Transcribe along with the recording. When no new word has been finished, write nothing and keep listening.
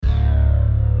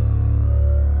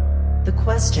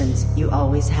Questions you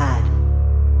always had.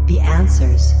 The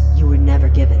answers you were never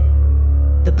given.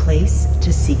 The place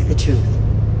to seek the truth.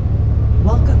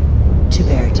 Welcome to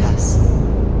Veritas.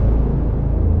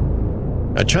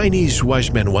 A Chinese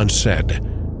wise man once said,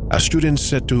 a student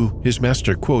said to his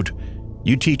master, quote,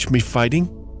 "You teach me fighting,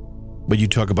 but you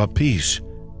talk about peace.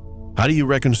 How do you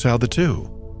reconcile the two?"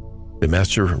 The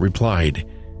master replied,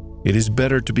 "It is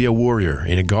better to be a warrior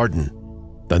in a garden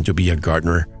than to be a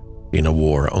gardener in a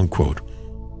war," unquote.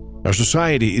 Our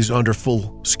society is under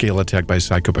full-scale attack by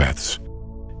psychopaths,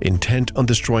 intent on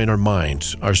destroying our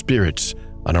minds, our spirits,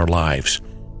 and our lives.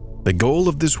 The goal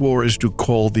of this war is to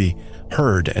call the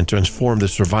herd and transform the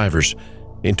survivors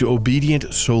into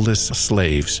obedient, soulless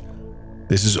slaves.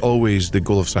 This is always the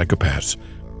goal of psychopaths: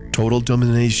 total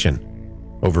domination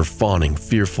over fawning,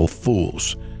 fearful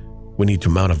fools. We need to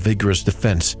mount a vigorous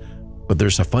defense, but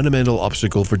there's a fundamental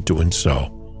obstacle for doing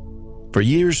so. For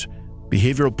years,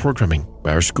 behavioral programming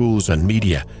by our schools and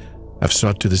media have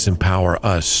sought to disempower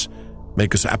us,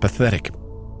 make us apathetic,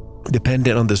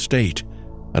 dependent on the state,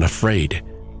 and afraid.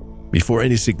 Before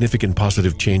any significant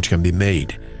positive change can be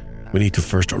made, we need to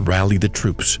first rally the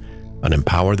troops and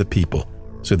empower the people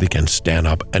so they can stand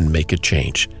up and make a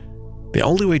change. The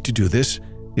only way to do this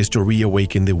is to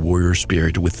reawaken the warrior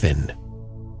spirit within.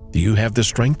 Do you have the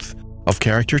strength of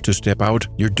character to step out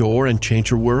your door and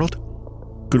change your world?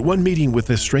 Could one meeting with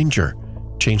a stranger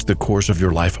change the course of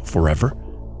your life forever?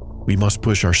 We must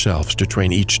push ourselves to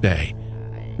train each day.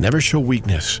 Never show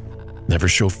weakness, never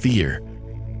show fear.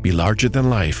 Be larger than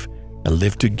life and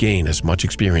live to gain as much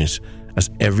experience as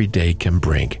every day can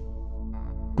bring.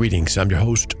 Greetings, I'm your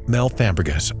host, Mel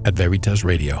Fabregas at Veritas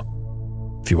Radio.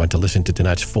 If you want to listen to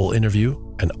tonight's full interview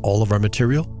and all of our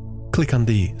material, click on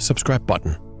the subscribe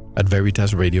button at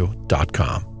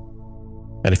veritasradio.com.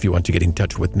 And if you want to get in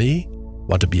touch with me,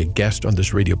 want to be a guest on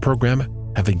this radio program,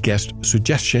 have a guest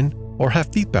suggestion, or have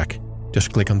feedback,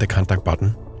 just click on the contact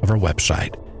button of our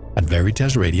website at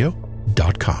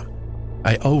veritasradio.com.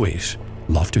 I always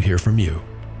love to hear from you.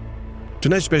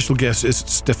 Tonight's special guest is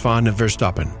Stefan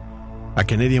Verstappen, a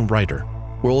Canadian writer,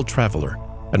 world traveler,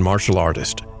 and martial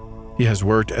artist. He has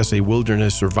worked as a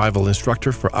wilderness survival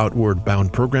instructor for Outward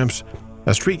Bound programs,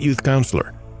 a street youth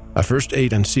counselor, a first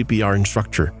aid and CPR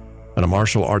instructor, and a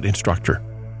martial art instructor.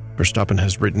 Verstappen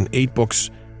has written 8 books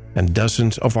and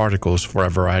dozens of articles for a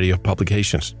variety of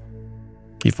publications.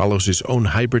 He follows his own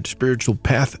hybrid spiritual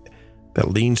path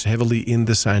that leans heavily in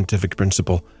the scientific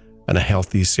principle and a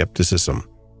healthy skepticism.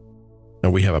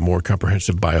 And we have a more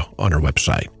comprehensive bio on our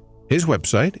website. His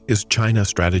website is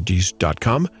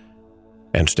chinastrategies.com,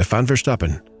 and Stefan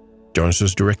Verstappen joins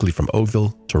us directly from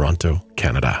Oakville, Toronto,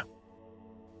 Canada.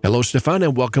 Hello, Stefan,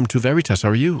 and welcome to Veritas. How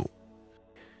are you?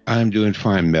 I'm doing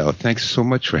fine, Mel. Thanks so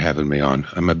much for having me on.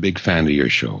 I'm a big fan of your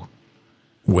show.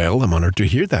 Well, I'm honored to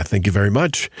hear that. Thank you very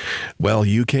much. Well,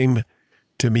 you came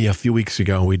to me a few weeks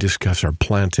ago and we discussed our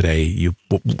plan today.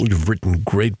 You've written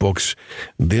great books.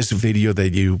 This video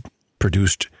that you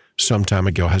produced some time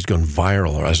ago has gone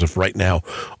viral, or as of right now,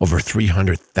 over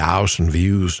 300,000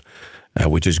 views,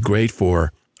 which is great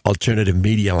for alternative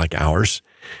media like ours.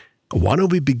 Why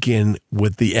don't we begin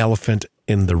with the elephant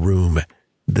in the room,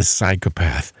 the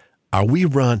psychopath?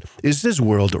 Is this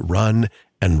world run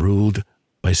and ruled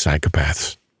by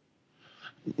psychopaths?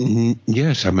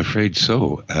 Yes, I'm afraid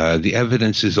so. The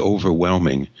evidence is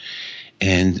overwhelming,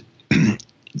 and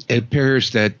it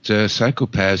appears that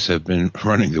psychopaths have been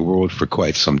running the world for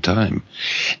quite some time,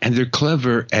 and they're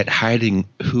clever at hiding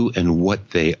who and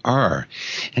what they are.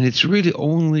 And it's really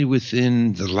only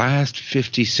within the last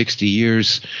 50, 60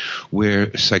 years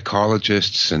where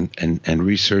psychologists and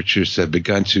researchers have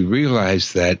begun to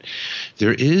realize that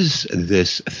there is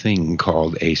this thing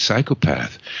called a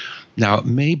psychopath. Now, it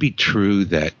may be true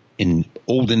that in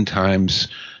olden times,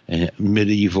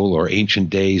 medieval or ancient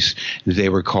days, they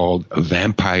were called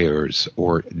vampires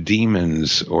or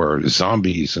demons or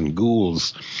zombies and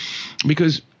ghouls,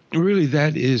 because really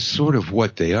that is sort of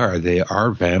what they are. They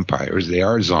are vampires, they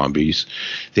are zombies,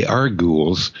 they are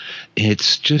ghouls.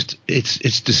 It's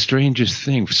the strangest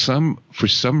thing for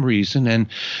some reason, and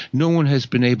no one has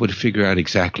been able to figure out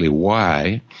exactly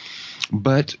why.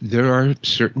 But there are a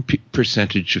certain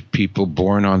percentage of people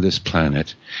born on this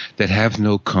planet that have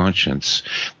no conscience.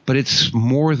 But it's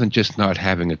more than just not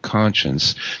having a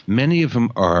conscience. Many of them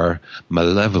are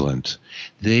malevolent.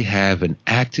 They have an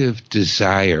active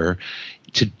desire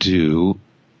to do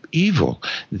evil.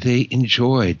 They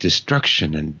enjoy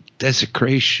destruction and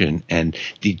desecration and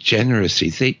degeneracy.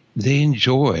 They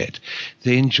enjoy it.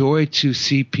 They enjoy to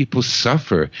see people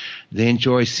suffer. They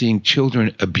enjoy seeing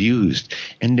children abused.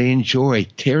 And they enjoy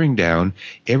tearing down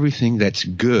everything that's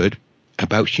good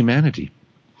about humanity.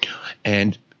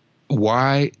 And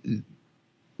why,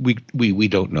 we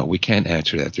don't know. We can't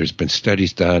answer that. There's been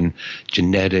studies done,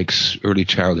 genetics, early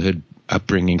childhood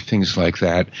upbringing, things like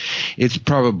that. It's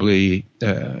probably,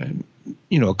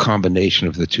 a combination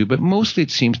of the two, but mostly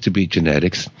it seems to be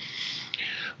genetics.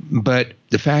 But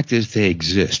the fact is they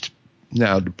exist.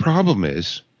 Now, the problem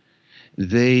is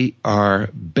they are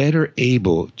better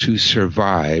able to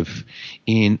survive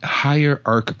in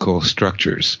hierarchical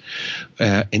structures.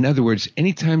 In other words,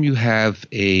 anytime you have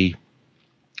a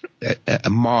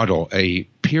model, a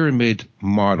pyramid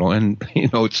model, and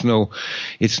it's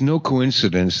no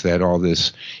coincidence that all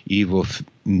this evil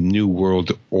new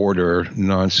world order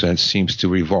nonsense seems to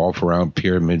revolve around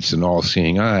pyramids and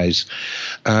all-seeing eyes,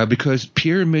 because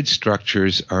pyramid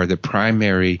structures are the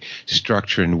primary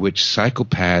structure in which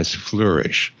psychopaths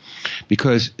flourish,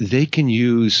 because they can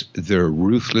use their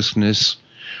ruthlessness,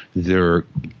 their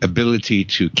ability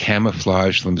to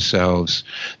camouflage themselves,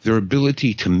 their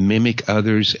ability to mimic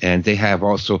others, and they have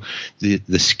also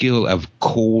the skill of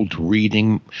cold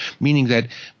reading, meaning that,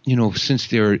 since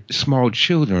they're small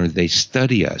children, they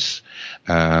study us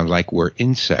like we're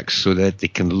insects so that they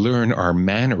can learn our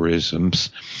mannerisms,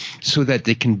 so that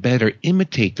they can better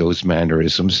imitate those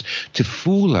mannerisms to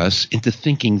fool us into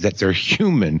thinking that they're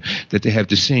human, that they have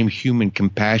the same human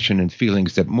compassion and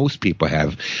feelings that most people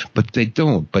have, but they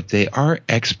don't. But they are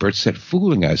experts at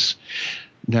fooling us.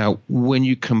 Now, when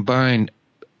you combine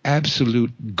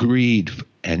absolute greed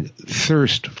and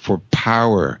thirst for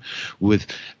power with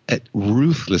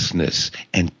ruthlessness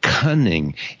and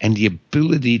cunning and the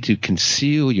ability to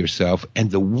conceal yourself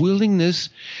and the willingness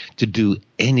to do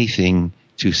anything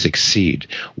to succeed,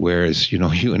 whereas,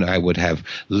 you and I would have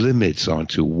limits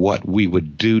onto what we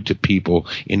would do to people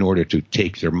in order to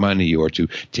take their money or to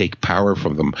take power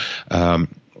from them.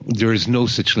 There is no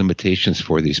such limitations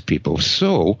for these people.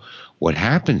 So what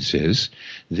happens is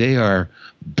they are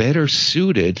better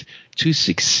suited to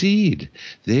succeed.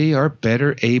 They are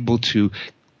better able to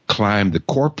climb the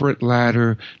corporate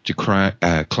ladder, to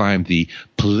climb the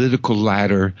political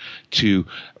ladder, to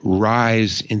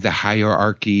rise in the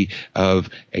hierarchy of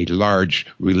a large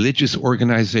religious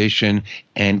organization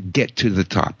and get to the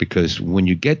top. Because when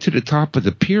you get to the top of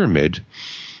the pyramid,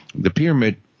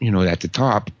 at the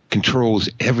top controls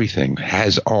everything,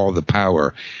 has all the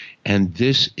power. And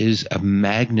this is a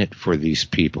magnet for these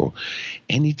people.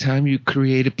 Anytime you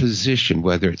create a position,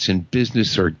 whether it's in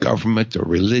business or government or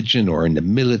religion or in the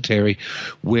military,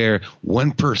 where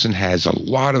one person has a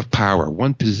lot of power,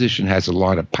 one position has a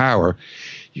lot of power,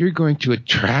 you're going to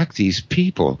attract these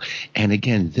people. And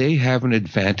again, they have an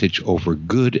advantage over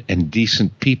good and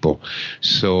decent people.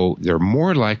 So they're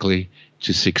more likely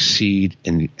to succeed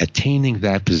in attaining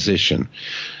that position.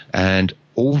 And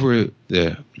over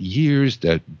the years,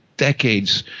 the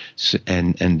decades,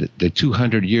 and the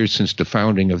 200 years since the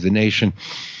founding of the nation,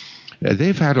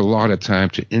 they've had a lot of time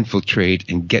to infiltrate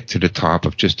and get to the top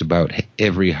of just about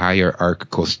every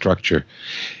hierarchical structure.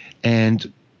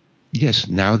 And yes,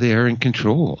 now they are in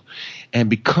control. And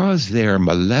because they are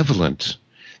malevolent,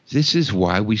 this is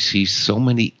why we see so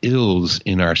many ills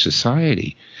in our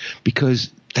society,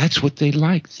 because that's what they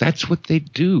like. That's what they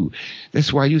do.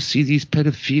 That's why you see these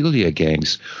pedophilia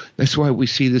gangs. That's why we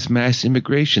see this mass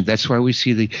immigration. That's why we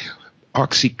see the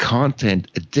OxyContin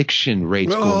addiction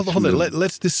rates. Well, hold on.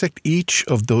 Let's dissect each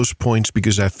of those points,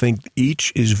 because I think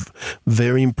each is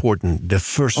very important. The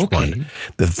first one,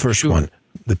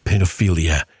 the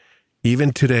pedophilia.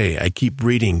 Even today, I keep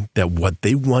reading that what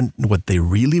they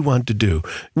really want to do.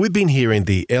 We've been hearing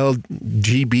the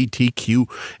LGBTQ,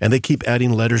 and they keep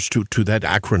adding letters to that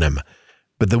acronym.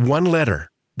 But the one letter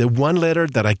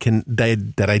that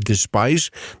I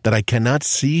despise, that I cannot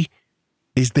see,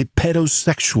 is the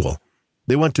pedosexual.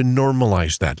 They want to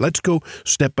normalize that. Let's go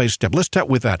step by step. Let's start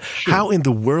with that. Sure. How in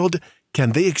the world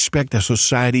can they expect a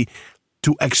society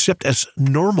to accept as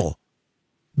normal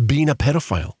being a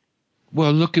pedophile?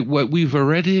 Well, look at what we've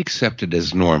already accepted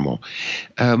as normal.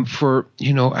 I've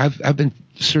been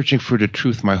searching for the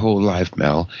truth my whole life,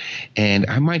 Mel, and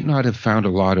I might not have found a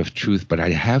lot of truth, but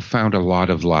I have found a lot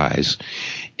of lies.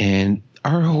 And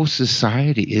our whole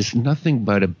society is nothing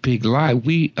but a big lie.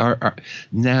 We are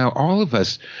now, all of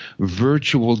us,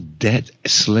 virtual debt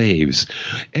slaves.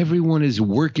 Everyone is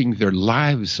working their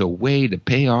lives away to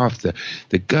pay off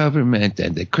the government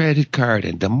and the credit card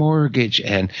and the mortgage,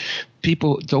 and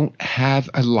people don't have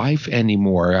a life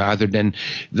anymore other than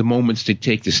the moments they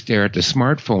take to stare at the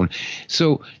smartphone.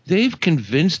 So they've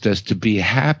convinced us to be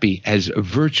happy as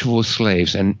virtual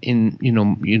slaves. And in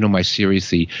my series,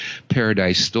 The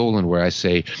Paradise Stolen, where I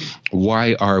say,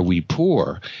 why are we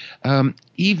poor?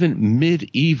 Even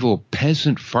medieval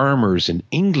peasant farmers in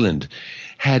England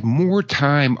had more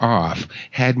time off,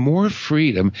 had more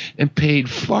freedom, and paid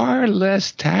far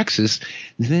less taxes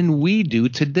than we do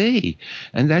today.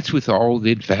 And that's with all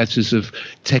the advances of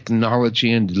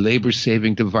technology and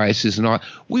labor-saving devices and all.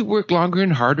 We work longer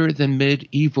and harder than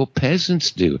medieval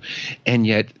peasants do. And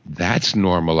yet that's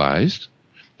normalized.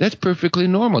 That's perfectly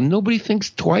normal. Nobody thinks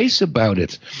twice about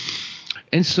it.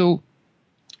 And so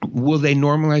will they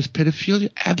normalize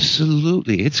pedophilia?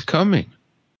 Absolutely. It's coming.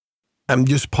 I'm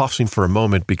just pausing for a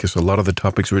moment because a lot of the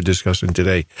topics we're discussing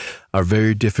today are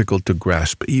very difficult to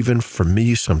grasp, even for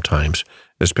me sometimes,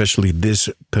 especially this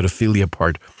pedophilia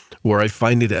part, where I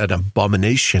find it an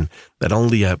abomination that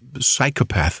only a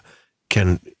psychopath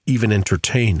can even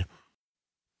entertain.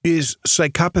 Is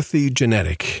psychopathy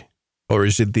genetic, or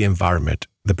is it the environment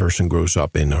the person grows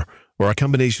up in, or a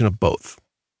combination of both?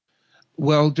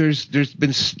 Well, there's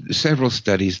been several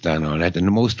studies done on it, and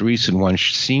the most recent one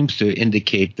seems to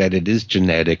indicate that it is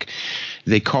genetic.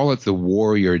 They call it the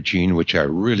warrior gene, which I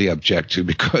really object to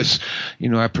because,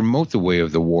 I promote the way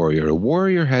of the warrior. A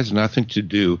warrior has nothing to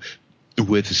do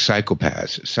with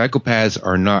psychopaths. Psychopaths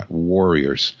are not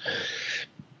warriors.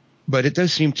 But it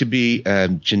does seem to be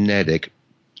genetic.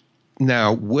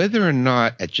 Now, whether or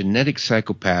not a genetic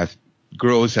psychopath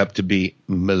grows up to be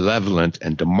malevolent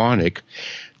and demonic,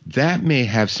 that may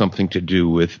have something to do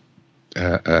with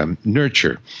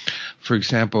nurture. For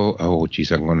example,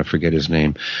 I'm going to forget his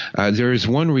name. There is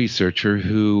one researcher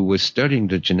who was studying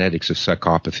the genetics of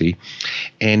psychopathy,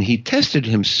 and he tested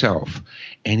himself,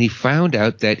 and he found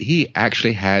out that he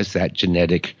actually has that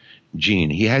genetic gene.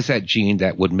 He has that gene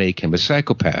that would make him a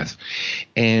psychopath.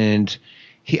 And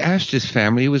he asked his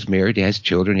family. He was married. He has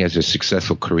children. He has a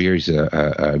successful career. He's a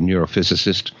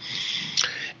neurophysicist.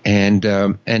 And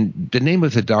the name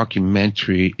of the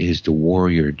documentary is The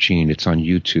Warrior Gene. It's on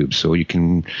YouTube, so you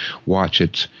can watch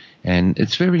it, and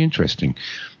it's very interesting.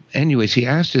 Anyways, he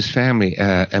asked his family,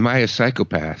 am I a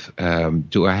psychopath?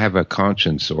 Do I have a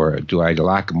conscience, or do I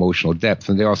lack emotional depth?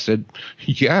 And they all said,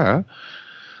 yeah.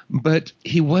 But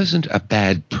he wasn't a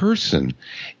bad person.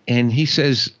 And he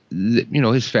says,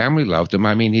 his family loved him.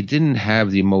 I mean, he didn't have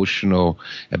the emotional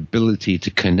ability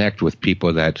to connect with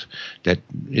people that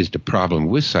is the problem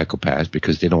with psychopaths,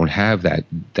 because they don't have that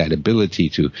ability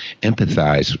to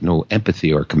empathize, no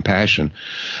empathy or compassion.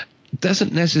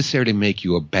 Doesn't necessarily make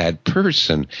you a bad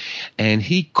person. And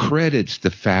he credits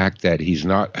the fact that he's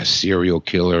not a serial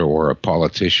killer or a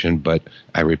politician, but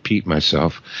I repeat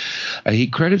myself, he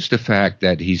credits the fact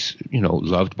that he's,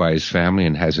 loved by his family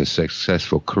and has a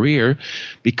successful career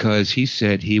because he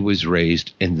said he was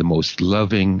raised in the most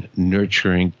loving,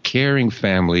 nurturing, caring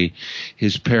family.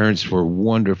 His parents were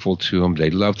wonderful to him.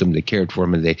 They loved him. They cared for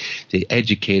him, and they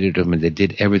educated him, and they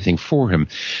did everything for him.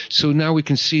 So now we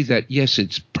can see that, yes,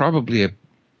 it's probably a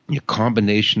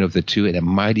combination of the two, and it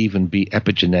might even be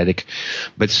epigenetic,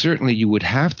 but certainly you would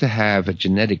have to have a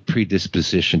genetic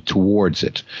predisposition towards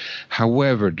it.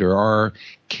 However, there are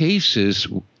cases,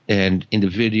 and in the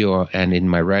video and in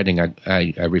my writing,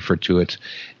 I refer to it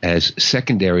as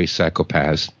secondary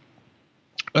psychopaths.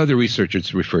 Other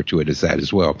researchers refer to it as that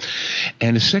as well.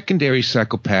 And a secondary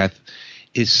psychopath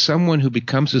is someone who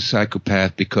becomes a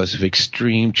psychopath because of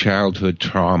extreme childhood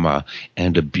trauma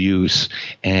and abuse,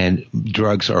 and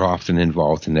drugs are often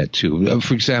involved in that too.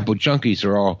 For example, junkies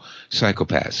are all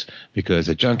psychopaths because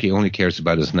a junkie only cares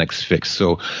about his next fix.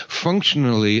 So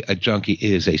functionally, a junkie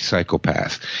is a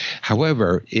psychopath.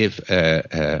 However, if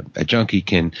a junkie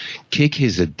can kick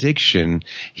his addiction,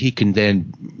 he can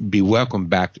then be welcomed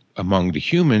back among the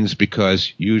humans,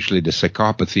 because usually the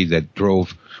psychopathy that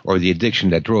drove, or the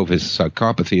addiction that drove his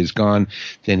psychopathy is gone,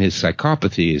 then his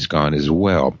psychopathy is gone as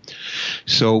well.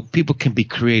 So people can be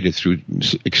created through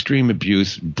extreme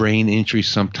abuse. Brain injury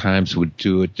sometimes would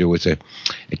do it. There was a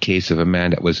case of a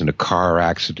man that was in a car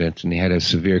accident, and he had a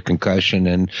severe concussion,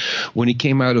 and when he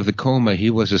came out of the coma, he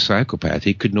was a psychopath.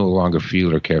 He could no longer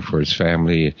feel or care for his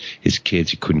family, his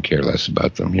kids. He couldn't care less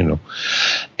about them,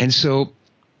 And so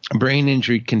brain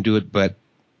injury can do it, but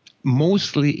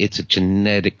mostly it's a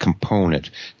genetic component.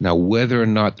 Now, whether or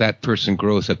not that person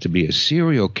grows up to be a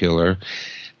serial killer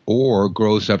or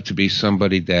grows up to be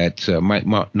somebody that might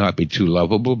not be too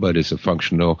lovable but is a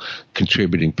functional,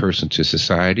 contributing person to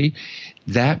society,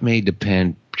 that may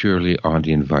depend purely on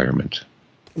the environment.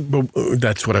 But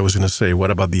that's what I was going to say.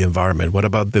 What about the environment? What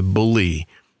about the bully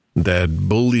that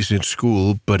bullies in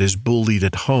school but is bullied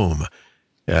at home.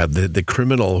 The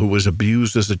criminal who was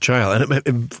abused as a child.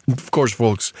 And of course,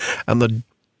 folks, I'm not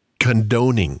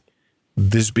condoning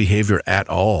this behavior at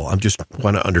all. I just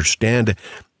want to understand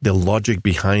the logic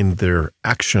behind their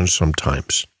actions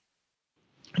sometimes.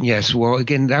 Yes, well,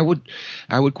 again, I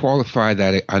would qualify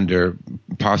that under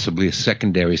possibly a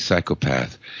secondary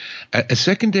psychopath. A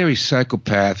secondary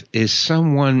psychopath is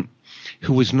someone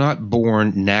who was not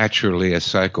born naturally a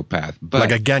psychopath, but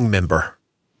like a gang member.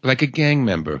 Like a gang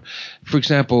member. For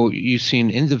example, you've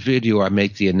seen in the video, I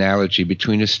make the analogy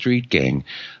between a street gang.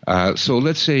 So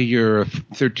let's say you're a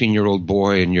 13-year-old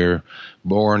boy and you're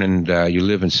born and you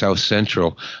live in South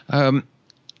Central.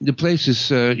 The place is,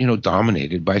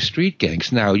 dominated by street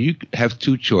gangs. Now, you have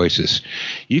two choices.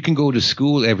 You can go to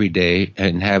school every day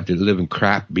and have the living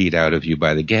crap beat out of you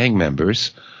by the gang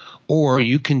members, or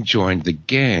you can join the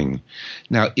gang.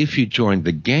 Now, if you join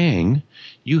the gang,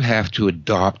 you have to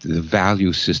adopt the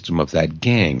value system of that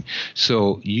gang.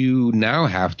 So you now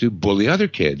have to bully other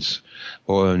kids,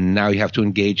 or now you have to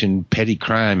engage in petty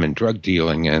crime and drug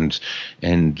dealing and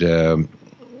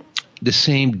the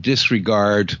same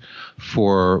disregard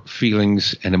for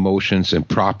feelings and emotions and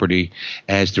property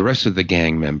as the rest of the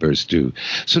gang members do.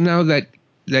 So now that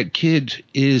kid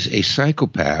is a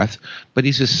psychopath, but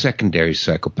he's a secondary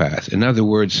psychopath. In other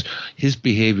words, his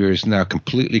behavior is now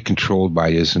completely controlled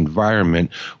by his environment,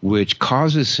 which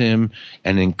causes him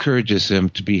and encourages him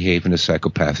to behave in a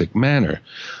psychopathic manner.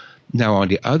 Now, on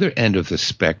the other end of the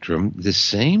spectrum, the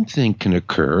same thing can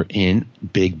occur in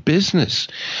big business.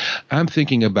 I'm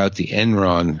thinking about the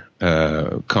Enron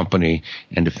company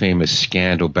and the famous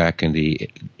scandal back in the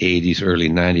 80s, early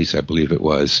 90s, I believe it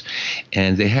was.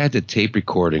 And they had the tape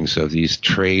recordings of these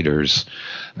traders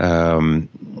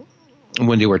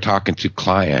when they were talking to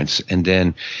clients, and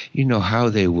then, how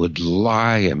they would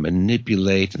lie and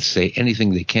manipulate and say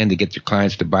anything they can to get their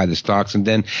clients to buy the stocks. And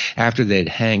then after they'd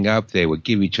hang up, they would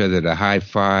give each other the high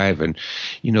five and,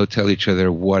 tell each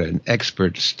other what an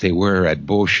experts they were at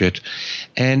bullshit.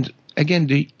 And again,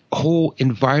 the whole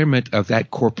environment of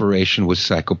that corporation was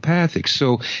psychopathic.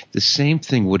 So the same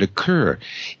thing would occur.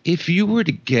 If you were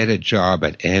to get a job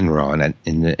at Enron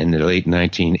in the late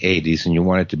 1980s and you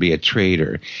wanted to be a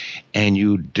trader and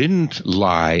you didn't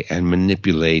lie and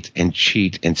manipulate and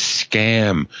cheat and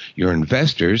scam your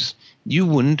investors, you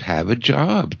wouldn't have a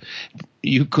job.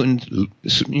 You couldn't,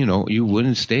 you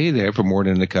wouldn't stay there for more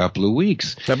than a couple of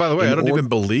weeks. Now, by the way, I don't even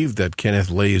believe that Kenneth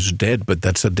Lay is dead, but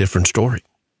that's a different story.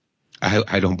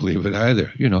 I don't believe it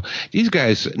either. These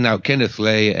guys, now Kenneth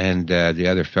Lay and the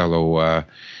other fellow,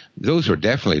 those were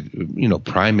definitely,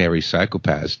 primary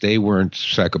psychopaths. They weren't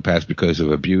psychopaths because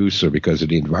of abuse or because of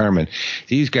the environment.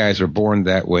 These guys are born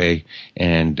that way,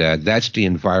 and that's the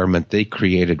environment they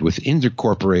created within their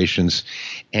corporations.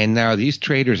 And now these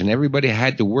traders and everybody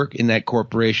had to work in that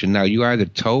corporation. Now you either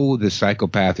toe the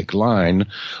psychopathic line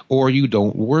or you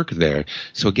don't work there.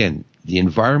 So again, the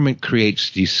environment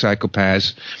creates these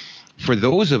psychopaths. For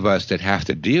those of us that have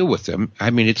to deal with them,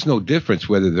 I mean, it's no difference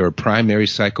whether they're a primary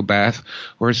psychopath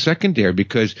or a secondary,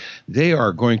 because they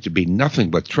are going to be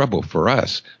nothing but trouble for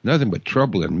us, nothing but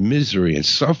trouble and misery and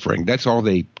suffering. That's all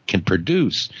they can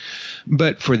produce.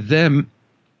 But for them,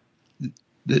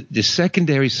 the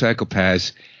secondary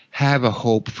psychopaths have a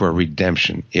hope for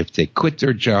redemption. If they quit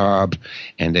their job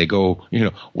and they go,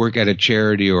 work at a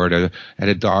charity or at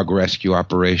a dog rescue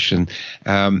operation,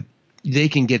 they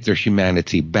can get their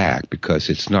humanity back because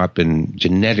it's not been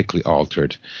genetically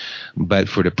altered. But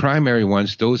for the primary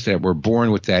ones, those that were born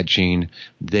with that gene,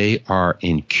 they are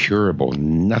incurable.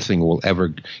 Nothing will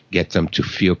ever get them to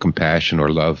feel compassion or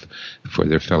love for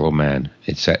their fellow man.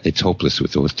 It's hopeless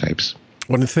with those types.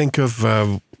 When you think of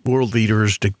world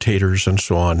leaders, dictators, and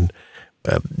so on,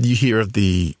 you hear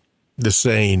the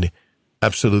saying,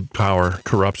 absolute power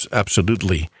corrupts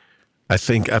absolutely. I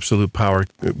think absolute power...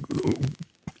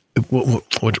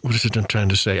 What is it I'm trying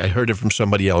to say? I heard it from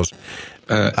somebody else.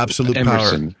 Absolute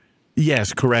Emerson. power.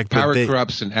 Yes, correct. Power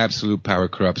corrupts and absolute power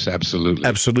corrupts absolutely.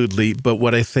 Absolutely. But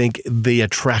what I think, they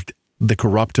attract the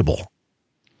corruptible.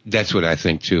 That's what I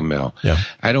think too, Mel. Yeah.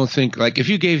 I don't think, if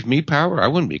you gave me power, I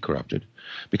wouldn't be corrupted.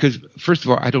 Because, first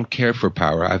of all, I don't care for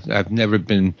power. I've never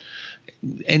been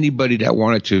anybody that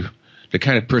wanted to, the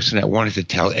kind of person that wanted to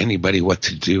tell anybody what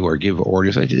to do or give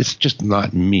orders. It's just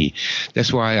not me.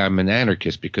 That's why I'm an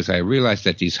anarchist, because I realize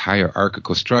that these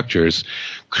hierarchical structures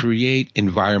create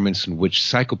environments in which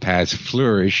psychopaths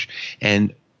flourish,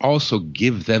 and also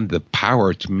give them the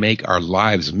power to make our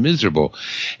lives miserable.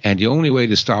 And the only way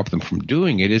to stop them from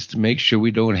doing it is to make sure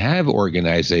we don't have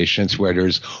organizations where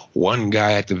there's one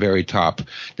guy at the very top.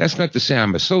 That's not to say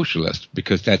I'm a socialist,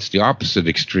 because that's the opposite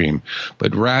extreme,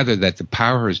 but rather that the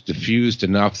power is diffused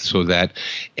enough so that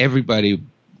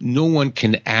no one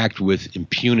can act with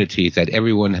impunity, that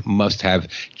everyone must have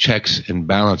checks and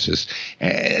balances.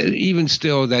 Even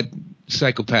still, that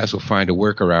psychopaths will find a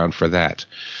workaround for that.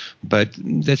 But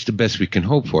that's the best we can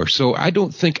hope for. So I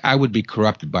don't think I would be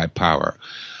corrupted by power.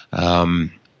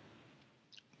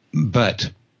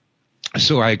 But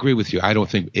so I agree with you. I don't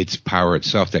think it's power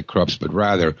itself that corrupts, but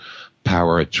rather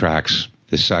power attracts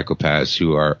the psychopaths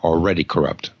who are already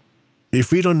corrupt.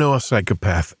 If we don't know a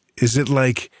psychopath, is it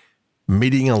like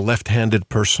meeting a left-handed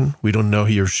person? We don't know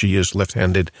he or she is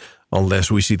left-handed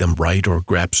unless we see them write or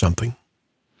grab something.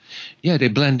 Yeah, they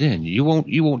blend in. You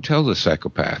won't tell the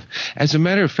psychopath. As a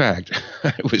matter of fact,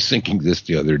 I was thinking this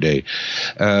the other day.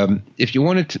 If you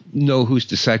wanted to know who's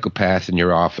the psychopath in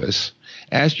your office,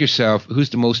 ask yourself who's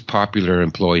the most popular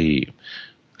employee.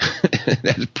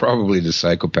 That's probably the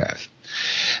psychopath,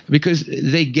 because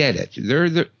they get it.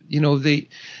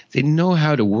 They know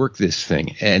how to work this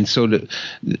thing. And so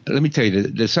let me tell you,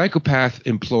 the psychopath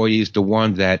employee is the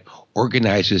one that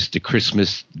organizes the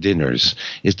Christmas dinners,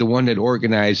 is the one that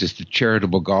organizes the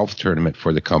charitable golf tournament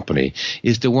for the company,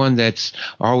 is the one that's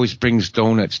always brings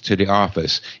donuts to the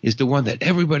office, is the one that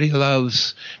everybody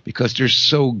loves because they're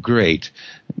so great.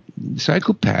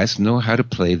 Psychopaths know how to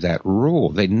play that role.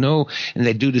 They know, and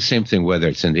they do the same thing, whether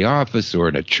it's in the office or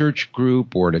in a church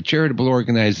group or in a charitable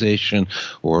organization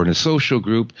or in a social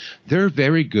group. They're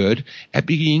very good at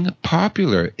being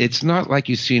popular. It's not like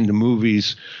you see in the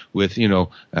movies with,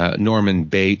 Norman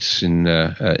Bates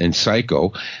in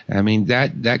Psycho. I mean,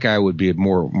 that guy would be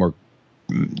more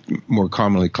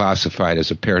commonly classified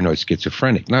as a paranoid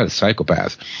schizophrenic, not a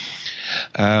psychopath.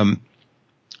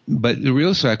 But the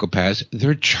real psychopaths,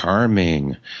 they're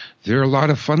charming. They're a lot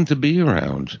of fun to be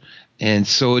around. And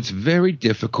so it's very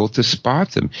difficult to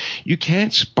spot them. You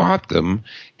can't spot them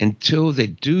until they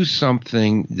do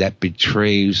something that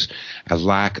betrays a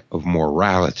lack of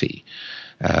morality.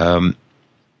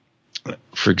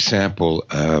 For example,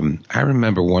 I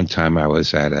remember one time I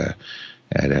was at a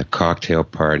cocktail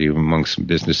party among some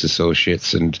business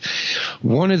associates, and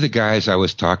one of the guys I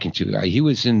was talking to, he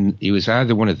was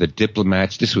either one of the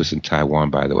diplomats. This was in Taiwan,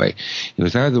 by the way. He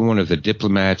was either one of the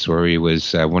diplomats or he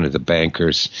was one of the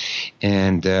bankers,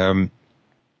 and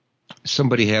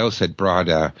somebody else had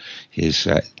brought his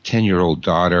 10-year-old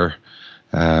daughter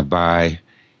by,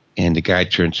 and the guy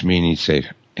turned to me and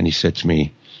he said to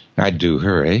me, "I'd do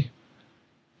her, eh?"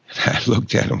 And I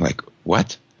looked at him like,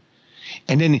 "What?"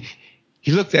 And then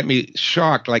he looked at me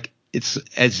shocked, like it's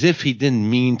as if he didn't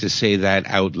mean to say that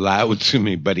out loud to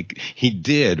me, but he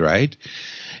did, right?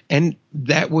 And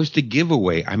that was the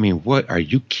giveaway. I mean, what, are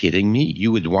you kidding me?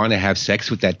 You would want to have sex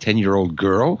with that 10-year-old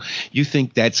girl? You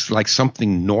think that's like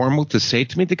something normal to say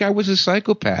to me? The guy was a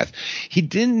psychopath. He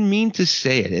didn't mean to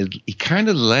say it. He kind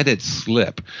of let it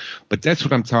slip. But that's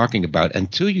what I'm talking about.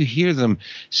 Until you hear them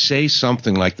say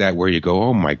something like that where you go,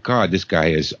 oh my God, this guy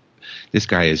is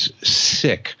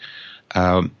sick.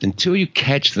 Until you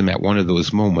catch them at one of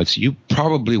those moments, you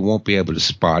probably won't be able to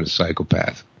spot a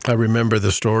psychopath. I remember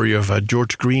the story of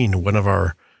George Green, one of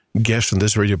our guests in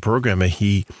this radio program.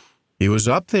 He was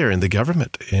up there in the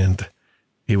government, and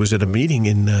he was at a meeting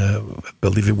in, I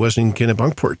believe it was in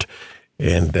Kennebunkport,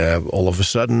 and all of a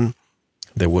sudden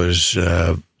there was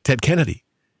Ted Kennedy,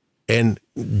 and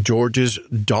George's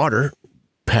daughter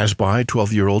passed by,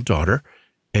 12-year-old daughter,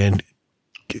 and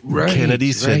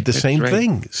Kennedy said the same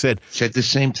thing. Said the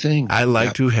same thing. I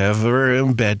like to have her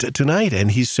in bed tonight. And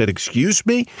he said, excuse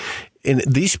me? And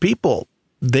these people,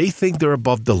 they think they're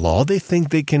above the law. They think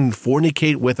they can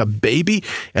fornicate with a baby.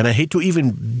 And I hate to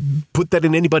even put that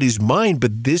in anybody's mind,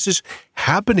 but this is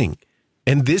happening.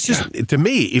 And this is, to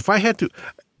me, if I had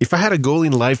a goal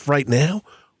in life right now,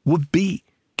 would be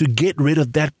to get rid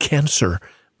of that cancer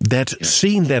that's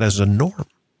seeing that as a norm.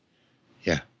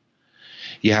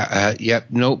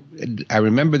 No, I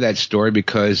remember that story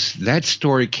because that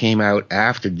story came out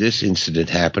after this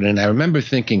incident happened. And I remember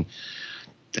thinking,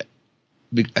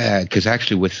 because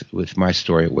actually with my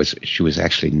story, she was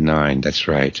actually 9. That's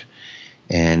right.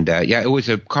 And it was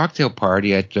a cocktail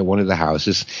party at one of the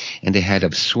houses, and they had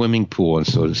a swimming pool. And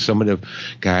so some of the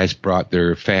guys brought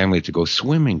their family to go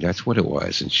swimming. That's what it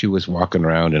was. And she was walking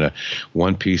around in a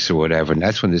one piece or whatever. And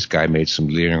that's when this guy made some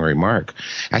leering remark.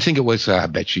 I think it was, I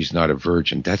bet she's not a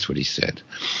virgin. That's what he said.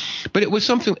 But it was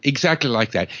something exactly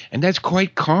like that. And that's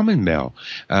quite common, Mel.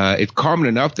 It's common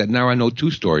enough that now I know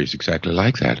two stories exactly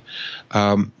like that.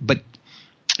 And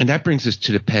that brings us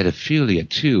to the pedophilia,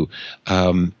 too.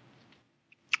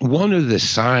 One of the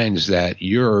signs that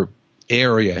your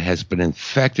area has been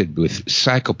infected with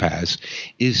psychopaths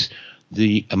is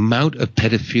the amount of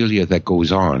pedophilia that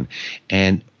goes on.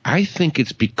 And I think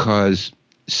it's because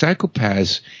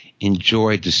psychopaths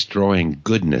enjoy destroying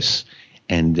goodness,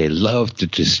 and they love to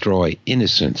destroy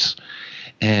innocence.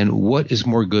 And what is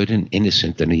more good and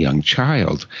innocent than a young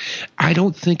child? I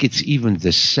don't think it's even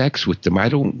the sex with them.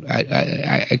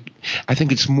 I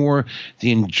think it's more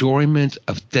the enjoyment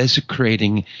of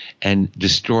desecrating and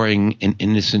destroying an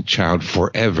innocent child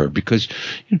forever, because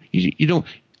you don't,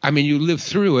 I mean, you live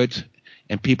through it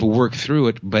and people work through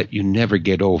it, but you never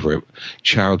get over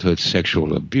childhood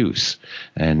sexual abuse.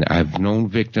 And I've known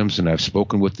victims, and I've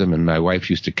spoken with them, and my wife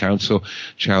used to counsel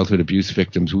childhood abuse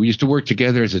victims. We used to work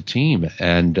together as a team,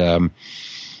 and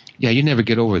you never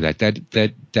get over that.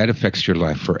 That affects your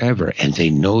life forever, and they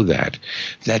know that.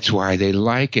 That's why they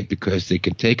like it, because they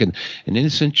can take an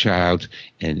innocent child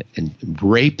and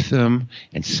rape them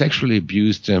and sexually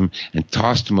abuse them and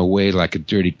toss them away like a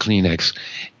dirty Kleenex,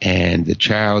 and the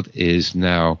child is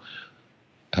now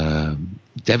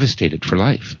devastated for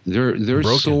life.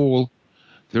 Their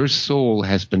soul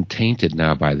has been tainted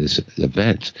now by this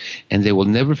event, and they will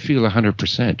never feel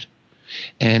 100%.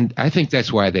 And I think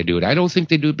that's why they do it. I don't think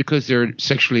they do it because they're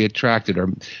sexually attracted, or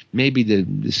maybe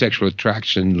the sexual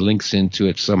attraction links into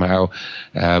it somehow.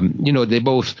 They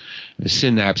both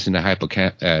synapse in the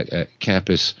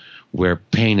hippocampus, where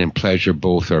pain and pleasure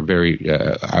both are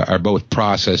are both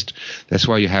processed. That's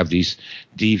why you have these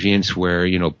deviants where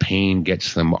pain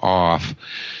gets them off.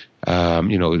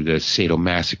 The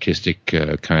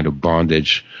sadomasochistic kind of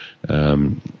bondage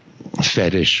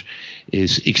fetish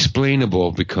is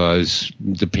explainable because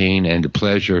the pain and the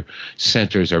pleasure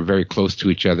centers are very close to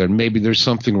each other, and maybe there's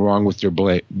something wrong with their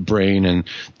brain, and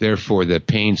therefore the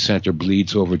pain center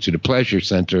bleeds over to the pleasure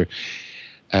center.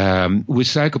 With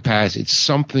psychopaths, it's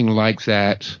something like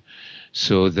that,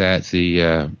 so that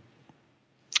the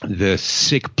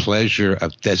sick pleasure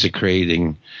of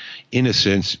desecrating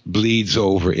innocence bleeds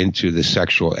over into the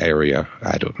sexual area.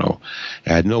 I don't know.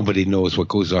 Nobody knows what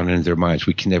goes on in their minds.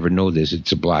 We can never know this.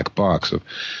 It's a black box.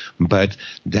 But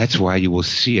that's why you will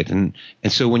see it. And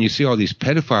so when you see all these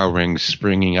pedophile rings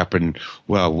springing up, and,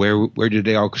 well, where did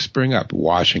they all spring up?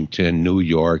 Washington, New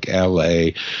York,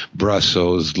 L.A.,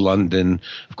 Brussels, London.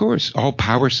 Of course, all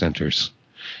power centers.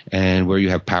 And where you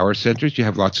have power centers, you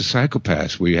have lots of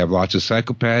psychopaths. Where you have lots of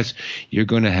psychopaths, you're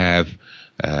going to have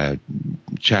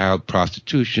child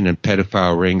prostitution and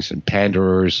pedophile rings and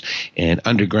panderers and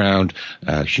underground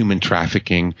human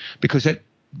trafficking, because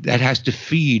that has to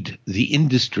feed the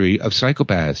industry of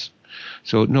psychopaths.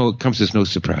 So, no, it comes as no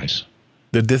surprise.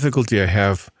 The difficulty I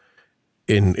have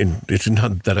in it's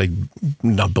not that I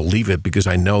not believe it, because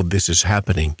I know this is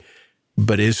happening,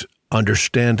 but is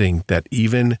understanding that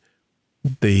even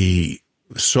the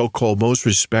so-called most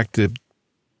respected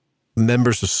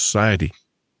members of society,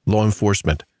 law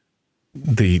enforcement,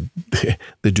 the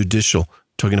judicial,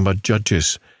 talking about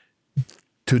judges,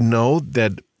 to know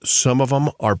that some of them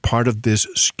are part of this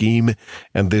scheme,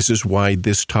 and this is why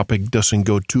this topic doesn't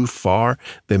go too far.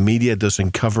 The media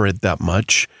doesn't cover it that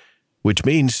much, which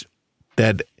means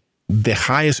that the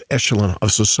highest echelon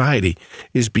of society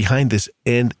is behind this,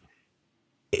 and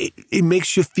it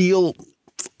makes you feel,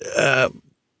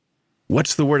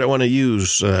 what's the word I want to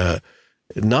use?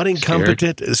 Not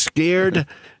incompetent, scared,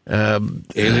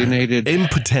 alienated,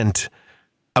 impotent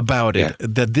about it. Yeah.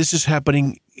 That this is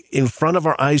happening in front of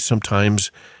our eyes. Sometimes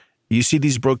you see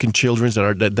these broken children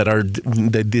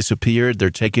that disappeared. They're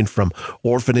taken from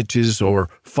orphanages or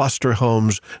foster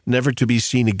homes, never to be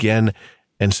seen again.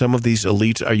 And some of these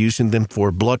elites are using them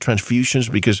for blood transfusions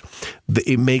because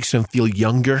it makes them feel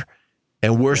younger.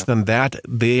 And worse than that,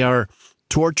 they are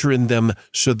torturing them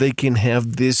so they can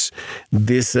have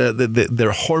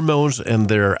their hormones and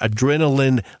their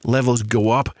adrenaline levels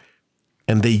go up,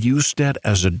 and they use that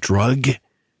as a drug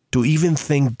to even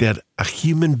think that a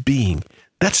human being,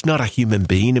 that's not a human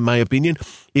being, in my opinion.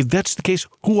 If that's the case,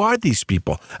 who are these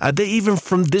people? Are they even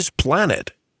from this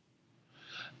planet?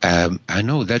 I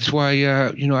know. That's why,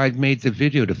 I made the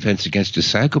video Defense Against a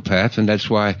Psychopath, and that's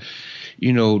why,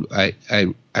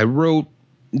 I wrote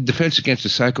Defense Against a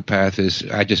Psychopath is,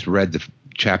 I just read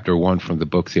chapter 1 from the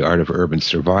book, The Art of Urban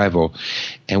Survival.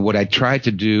 And what I tried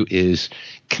to do is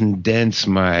condense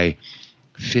my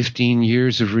 15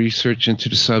 years of research into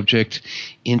the subject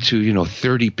into,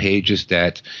 30 pages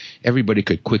that everybody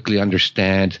could quickly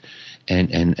understand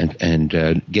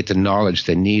and get the knowledge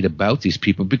they need about these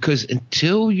people. Because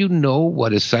until you know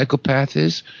what a psychopath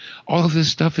is, all of this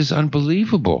stuff is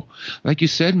unbelievable. Like you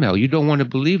said, Mel, you don't want to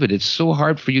believe it. It's so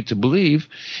hard for you to believe,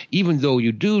 even though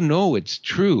you do know it's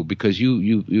true because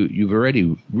you've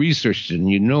already researched it and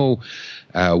you know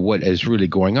what is really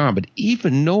going on. But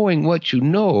even knowing what you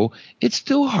know, it's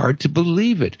still hard to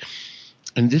believe it.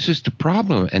 And this is the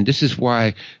problem, and this is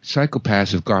why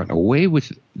psychopaths have gotten away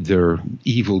with their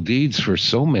evil deeds for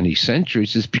so many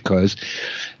centuries, is because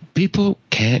people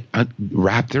can't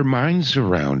wrap their minds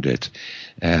around it.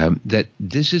 That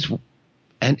this is,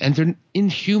 and they're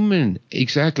inhuman.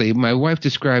 Exactly. My wife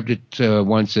described it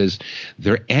once as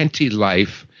they're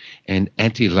anti-life and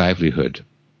anti-livelihood.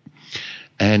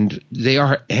 And they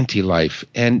are anti-life.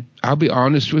 And I'll be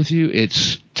honest with you,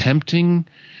 it's tempting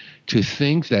to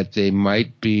think that they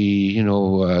might be,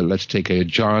 let's take a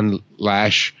John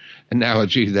Lash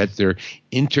analogy, that they're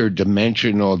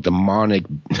interdimensional demonic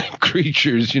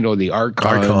creatures, the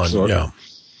archons.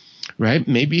 Right?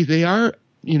 Maybe they are,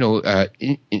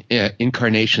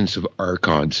 incarnations of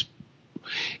archons.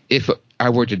 If I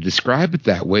were to describe it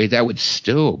that way, that would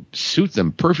still suit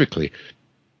them perfectly.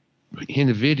 In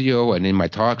the video and in my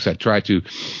talks, I try to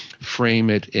frame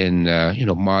it in,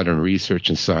 modern research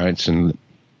and science, and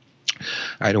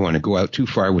I don't want to go out too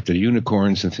far with the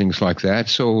unicorns and things like that.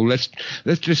 So let's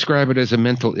describe it as a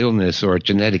mental illness or a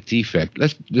genetic defect.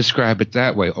 Let's describe it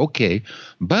that way. Okay.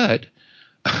 But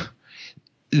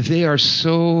it's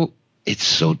so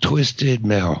twisted,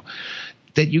 Mel,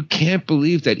 that you can't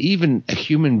believe that even a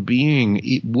human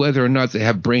being, whether or not they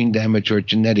have brain damage or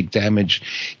genetic damage,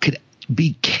 could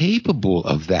be capable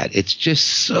of that. It's just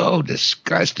so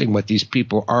disgusting what these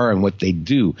people are and what they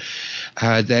do,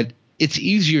 that it's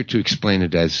easier to explain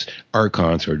it as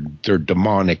archons, or they're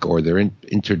demonic, or they're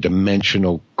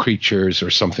interdimensional creatures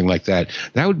or something like that.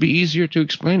 That would be easier to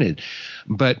explain it.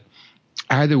 But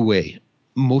either way,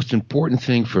 most important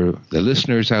thing for the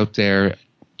listeners out there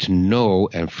to know,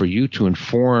 and for you to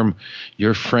inform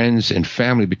your friends and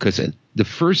family, because the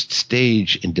first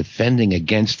stage in defending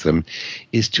against them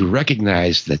is to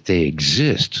recognize that they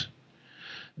exist.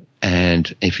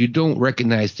 And if you don't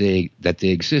recognize that they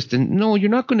exist, then no,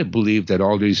 you're not going to believe that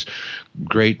all these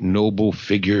great noble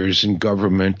figures in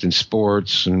government and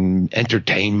sports and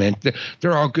entertainment,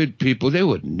 they're all good people. They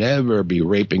would never be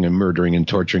raping and murdering and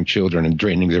torturing children and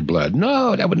draining their blood.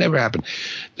 No, that would never happen.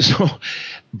 So,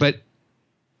 but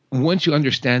once you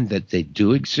understand that they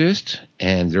do exist,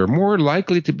 and they're more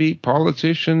likely to be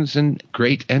politicians and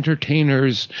great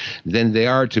entertainers than they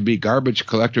are to be garbage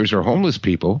collectors or homeless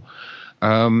people,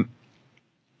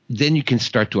 then you can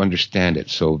start to understand it.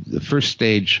 So the first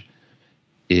stage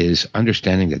is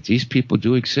understanding that these people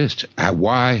do exist.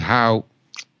 Why, how,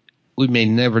 we may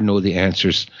never know the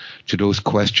answers to those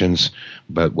questions,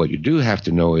 but what you do have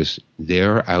to know is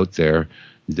they're out there.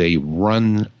 They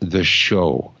run the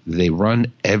show. They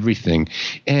run everything.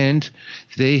 And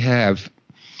they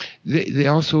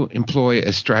also employ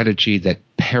a strategy that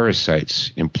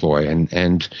parasites employ.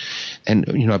 And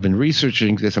I've been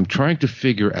researching this. I'm trying to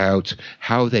figure out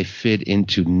how they fit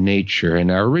into nature.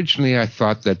 And originally I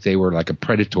thought that they were like a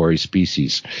predatory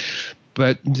species.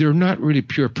 But they're not really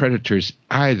pure predators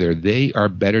either. They are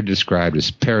better described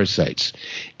as parasites.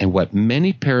 And what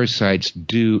many parasites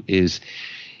do is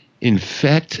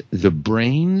infect the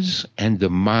brains and the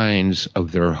minds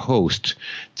of their host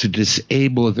to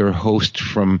disable their host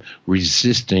from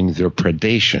resisting their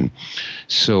predation.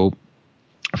 So,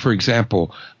 for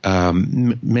example,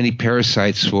 many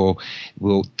parasites will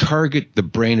target the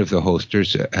brain of the host.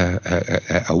 There's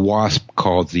a wasp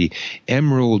called the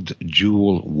emerald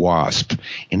jewel wasp,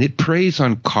 and it preys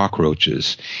on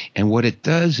cockroaches. And what it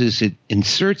does is it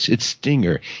inserts its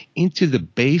stinger into the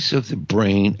base of the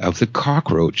brain of the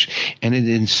cockroach, and it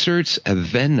inserts a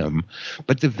venom.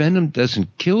 But the venom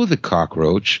doesn't kill the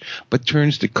cockroach, but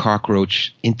turns the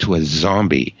cockroach into a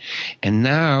zombie. And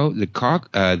now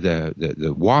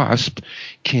the wasp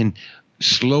can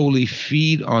slowly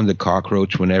feed on the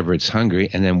cockroach whenever it's hungry,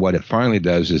 and then what it finally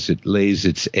does is it lays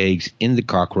its eggs in the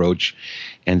cockroach,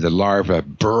 and the larvae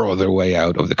burrow their way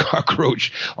out of the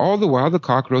cockroach. All the while, the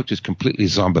cockroach is completely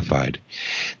zombified.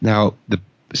 Now, the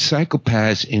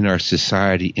psychopaths in our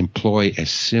society employ a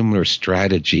similar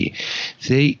strategy.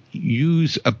 They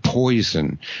use a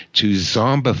poison to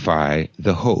zombify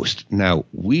the host. Now,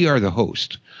 we are the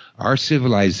host. Our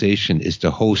civilization is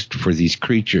the host for these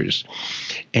creatures.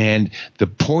 And the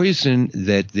poison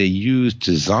that they use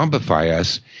to zombify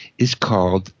us is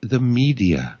called the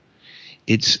media.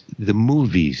 It's the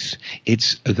movies,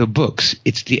 it's the books,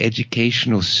 it's the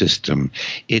educational system,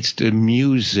 it's the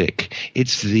music,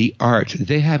 it's the art.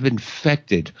 They have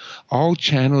infected all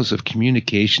channels of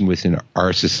communication within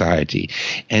our society,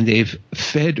 and they've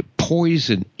fed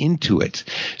poison into it,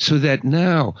 so that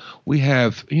now we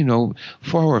have, 4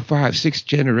 or 5, 6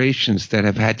 generations that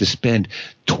have had to spend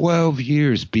 12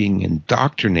 years being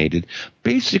indoctrinated,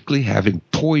 basically having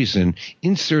poison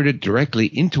inserted directly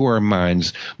into our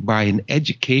minds by an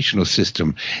educational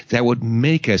system that would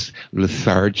make us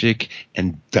lethargic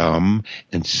and dumb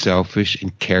and selfish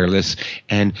and careless.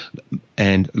 And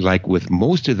like with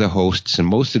most of the hosts and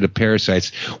most of the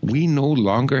parasites, we no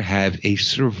longer have a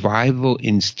survival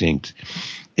instinct.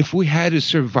 If we had a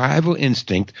survival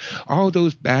instinct, all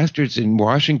those bastards in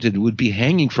Washington would be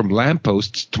hanging from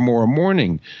lampposts tomorrow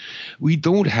morning. We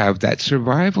don't have that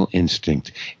survival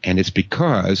instinct, and it's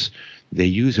because they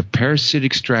use a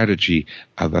parasitic strategy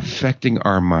of affecting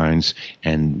our minds,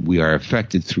 and we are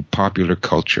affected through popular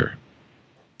culture.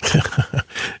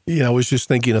 I was just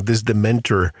thinking of this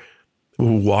Dementor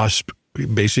wasp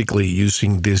basically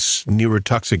using this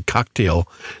neurotoxic cocktail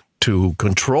to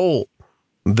control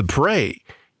the prey.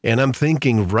 And I'm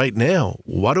thinking right now,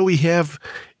 what do we have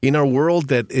in our world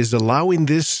that is allowing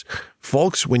this?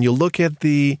 Folks, when you look at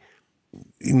the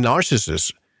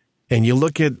narcissists and you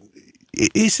look at,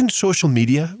 isn't social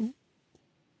media,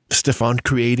 Stefan,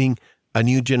 creating a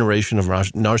new generation of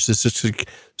narcissistic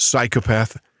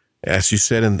psychopath? As you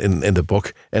said in the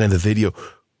book and in the video,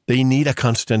 they need a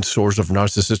constant source of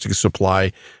narcissistic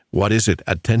supply. What is it?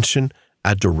 Attention,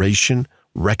 adoration,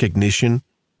 recognition,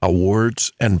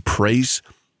 awards, and praise.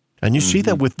 And you see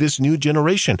that with this new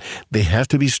generation. They have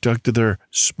to be stuck to their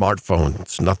smartphone.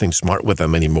 It's nothing smart with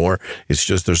them anymore. It's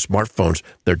just their smartphones,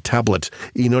 their tablets,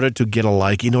 in order to get a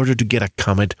like, in order to get a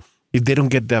comment. If they don't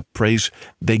get that praise,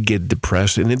 they get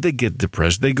depressed. And if they get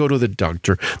depressed, they go to the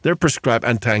doctor. They're prescribed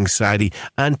anti-anxiety,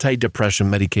 anti-depression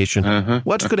medication.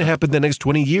 What's going to happen the next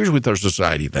 20 years with our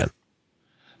society then?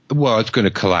 Well, it's going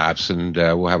to collapse, and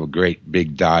we'll have a great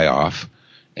big die-off.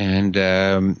 And,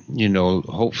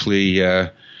 hopefully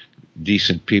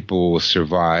decent people will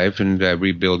survive and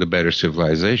rebuild a better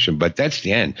civilization. But that's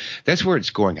the end. That's where it's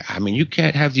going. I mean, you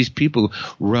can't have these people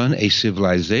run a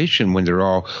civilization when they're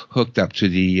all hooked up to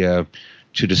the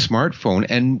smartphone.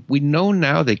 And we know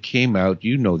now they came out,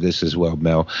 you know this as well,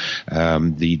 Mel,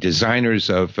 the designers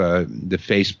of the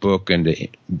Facebook and the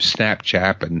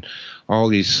Snapchat and all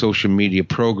these social media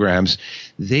programs,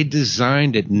 they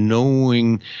designed it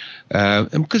knowing,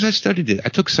 because I studied it. I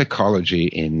took psychology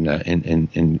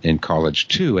in college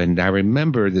too, and I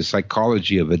remember the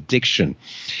psychology of addiction.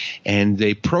 And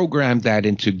they programmed that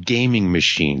into gaming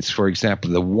machines. For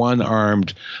example, the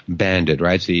one-armed bandit,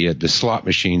 right? The slot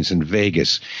machines in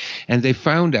Vegas. And they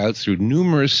found out through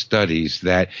numerous studies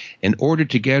that in order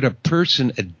to get a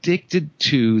person addicted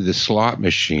to the slot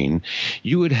machine,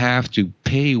 you would have to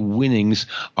pay winnings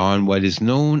on what is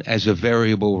known as a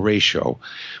variable ratio,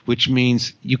 which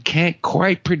means you can't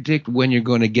quite predict when you're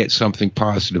going to get something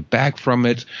positive back from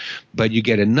it, but you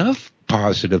get enough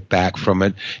positive back from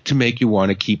it to make you want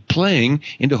to keep playing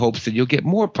in the hopes that you'll get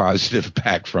more positive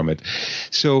back from it.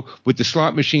 So with the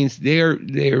slot machines, they're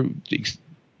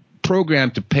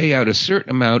programmed to pay out a certain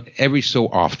amount every so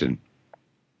often.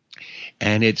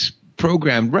 And it's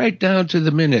programmed right down to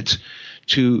the minute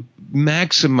to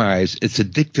maximize its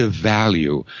addictive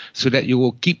value so that you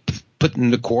will keep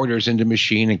putting the quarters in the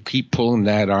machine and keep pulling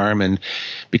that arm, and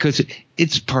because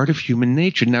it's part of human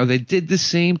nature. Now, they did the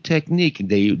same technique.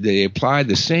 They applied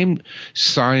the same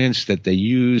science that they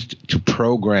used to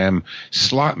program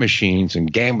slot machines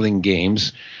and gambling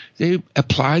games. They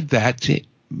applied that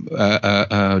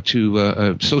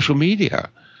to social media.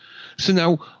 So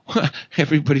now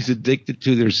everybody's addicted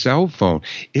to their cell phone.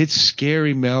 It's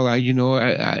scary, Mel. I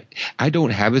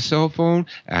don't have a cell phone.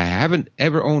 I haven't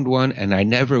ever owned one, and I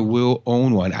never will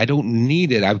own one. I don't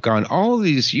need it. I've gone all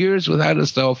these years without a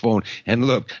cell phone, and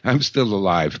look, I'm still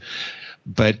alive.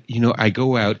 But, I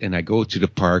go out and I go to the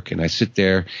park and I sit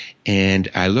there and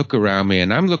I look around me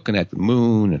and I'm looking at the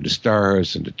moon and the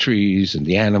stars and the trees and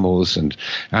the animals, and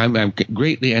I'm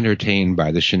greatly entertained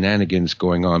by the shenanigans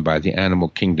going on by the animal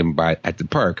kingdom at the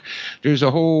park. There's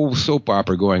a whole soap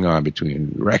opera going on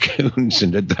between the raccoons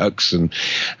and the ducks, and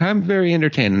I'm very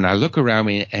entertained. And I look around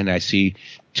me and I see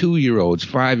 2-year-olds,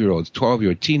 5-year-olds,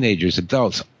 12-year-olds, teenagers,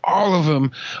 adults, all of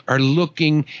them are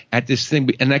looking at this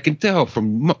thing. And I can tell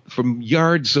from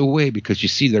yards away because you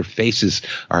see their faces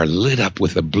are lit up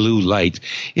with a blue light.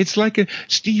 It's like a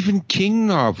Stephen King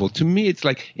novel. To me, it's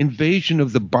like Invasion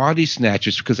of the Body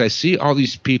Snatchers because I see all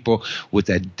these people with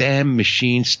that damn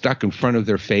machine stuck in front of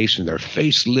their face and their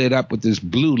face lit up with this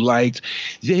blue light.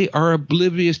 They are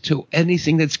oblivious to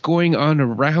anything that's going on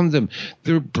around them.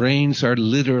 Their brains are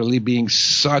literally being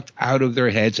sucked out of their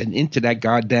heads and into that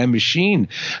goddamn machine.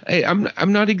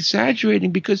 I'm not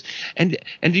exaggerating because and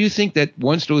do you think that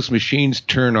once those machines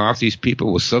turn off, these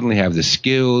people will suddenly have the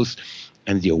skills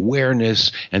and the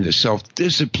awareness and the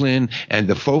self-discipline and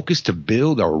the focus to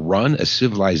build or run a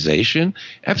civilization?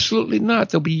 Absolutely not.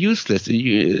 They'll be useless.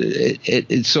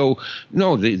 So,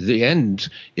 no, the end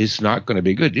is not going to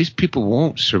be good. These people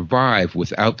won't survive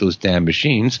without those damn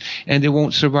machines, and they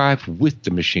won't survive with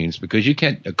the machines because you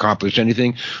can't accomplish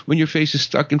anything when your face is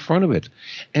stuck in front of it.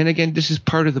 And again, this is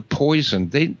part of the poison.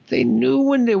 They knew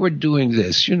when they were doing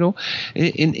this. You know,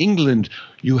 in England,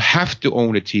 you have to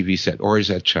own a TV set, or is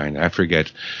that China? I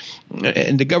forget.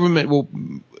 And the government will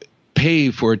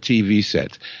pay for a TV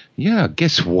set. Yeah,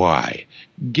 guess why?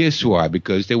 Guess why?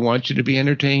 Because they want you to be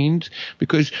entertained.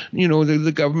 Because, you know,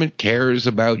 the government cares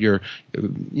about your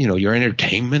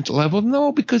entertainment level.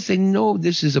 No, because they know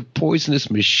this is a poisonous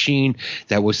machine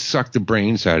that will suck the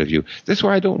brains out of you. That's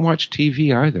why I don't watch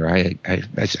TV either. I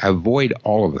avoid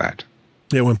all of that.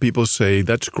 Yeah, when people say,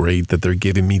 that's great that they're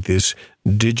giving me this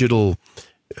digital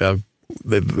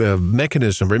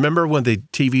mechanism. Remember when the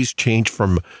TVs changed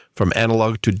from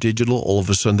analog to digital? All of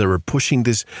a sudden, they were pushing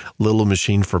this little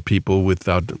machine for people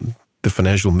without the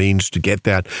financial means to get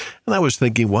that. And I was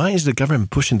thinking, why is the government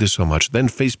pushing this so much? Then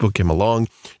Facebook came along,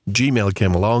 Gmail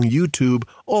came along, YouTube,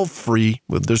 all free.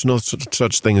 Well, there's no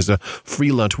such thing as a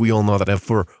free lunch. We all know that. And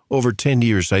for over 10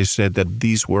 years, I said that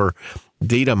these were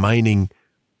data mining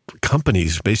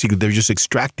companies. Basically, they're just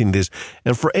extracting this.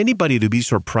 And for anybody to be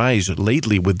surprised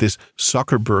lately with this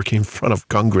Zuckerberg in front of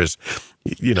Congress,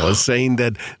 you know, saying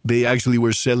that they actually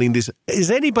were selling this. Is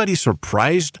anybody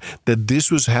surprised that this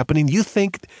was happening? You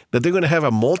think that they're going to have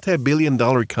a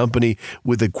multi-billion-dollar company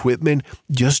with equipment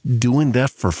just doing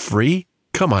that for free?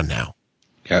 Come on now.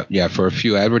 Yeah, for a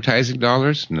few advertising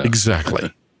dollars? No.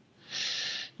 Exactly.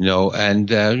 No, and,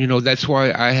 that's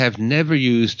why I have never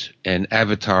used an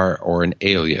avatar or an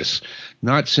alias.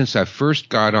 Not since I first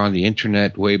got on the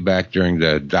internet way back during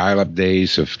the dial-up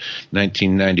days of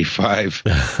 1995.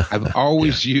 I've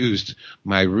always used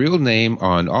my real name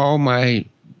on all my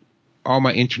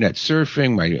internet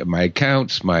surfing, my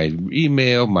accounts, my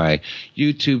email, my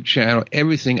YouTube channel,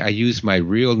 everything. I use my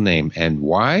real name. And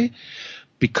why?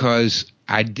 Because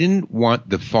I didn't want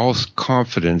the false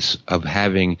confidence of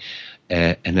having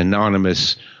an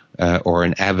anonymous or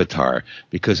an avatar,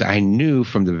 because I knew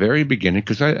from the very beginning,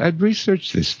 because I'd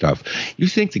researched this stuff. You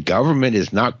think the government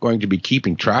is not going to be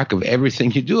keeping track of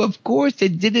everything you do? Of course they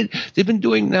did it. They've been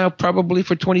doing now probably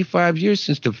for 25 years,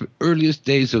 since the earliest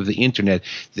days of the internet.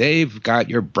 They've got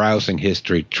your browsing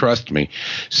history. Trust me.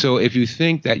 So if you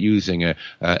think that using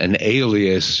an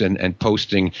alias and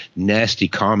posting nasty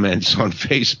comments on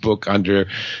Facebook under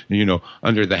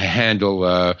the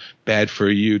handle bad for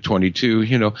you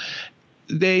 22,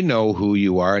 they know who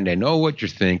you are and they know what you're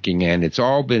thinking, and it's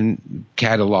all been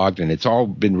cataloged and it's all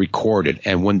been recorded.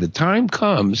 And when the time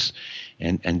comes,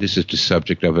 and this is the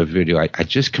subject of a video I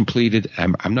just completed,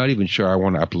 I'm not even sure I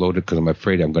want to upload it because I'm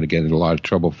afraid I'm going to get in a lot of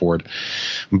trouble for it.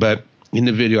 But in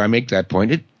the video, I make that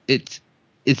point.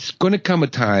 It's going to come a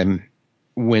time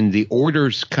when the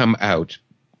orders come out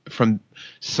from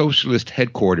socialist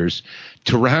headquarters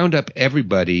to round up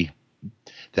everybody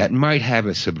that might have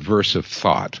a subversive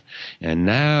thought. And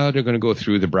now they're going to go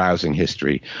through the browsing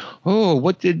history.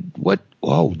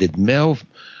 Did Mel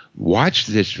watch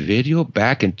this video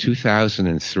back in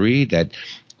 2003 that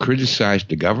criticized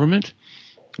the government?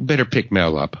 Better pick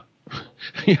Mel up.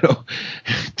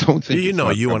 Don't think.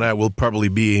 You and I will probably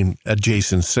be in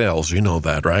adjacent cells. You know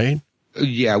that, right?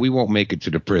 Yeah, we won't make it to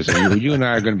the prison. You and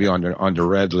I are going to be on the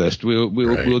red list.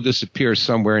 We'll disappear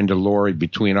somewhere in the lorry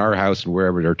between our house and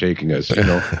wherever they're taking us.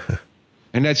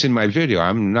 And that's in my video.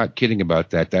 I'm not kidding about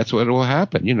that. That's what will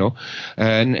happen.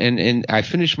 And I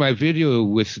finished my video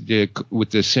with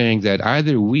the saying that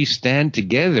either we stand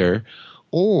together,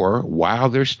 or while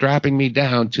they're strapping me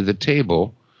down to the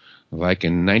table, like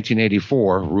in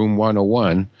 1984, room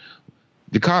 101.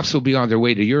 The cops will be on their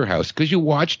way to your house because you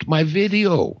watched my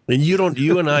video. And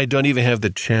you and I don't even have the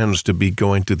chance to be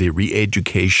going to the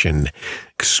re-education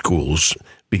schools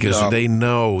because they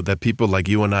know that people like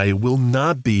you and I will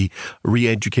not be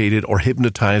re-educated or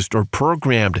hypnotized or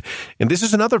programmed. And this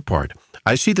is another part.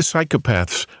 I see the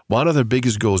psychopaths, one of their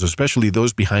biggest goals, especially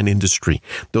those behind industry,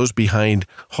 those behind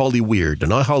Hollyweird,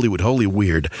 not Hollywood,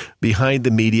 Hollyweird, behind the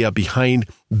media, behind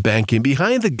banking,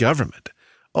 behind the government.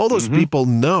 All those people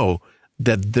know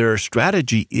that their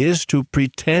strategy is to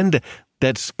pretend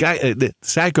that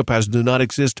psychopaths do not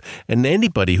exist, and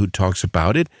anybody who talks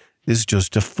about it is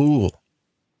just a fool.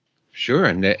 Sure,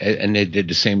 and they did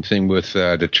the same thing with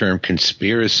the term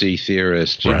conspiracy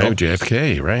theorist. You know?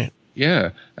 JFK, right?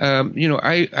 Yeah.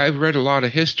 I've read a lot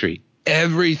of history.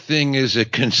 Everything is a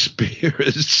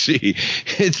conspiracy.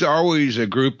 It's always a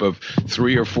group of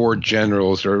 3 or 4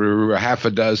 generals or half a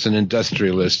dozen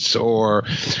industrialists or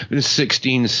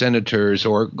 16 senators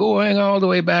or going all the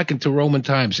way back into Roman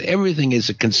times. Everything is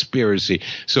a conspiracy.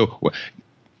 So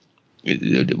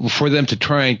for them to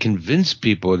try and convince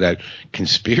people that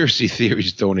conspiracy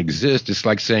theories don't exist, it's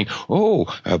like saying,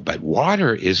 but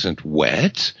water isn't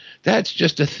wet. That's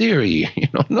just a theory.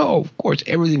 No, of course,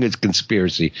 everything is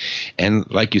conspiracy. And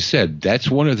like you said, that's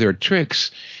one of their tricks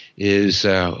is,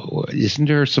 isn't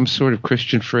there some sort of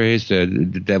Christian phrase that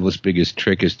the devil's biggest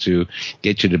trick is to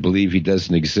get you to believe he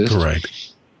doesn't exist? Correct.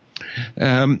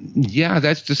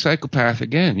 That's the psychopath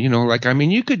again.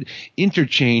 You could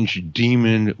interchange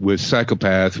demon with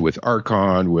psychopath, with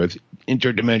archon, with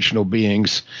interdimensional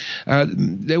beings.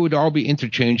 They would all be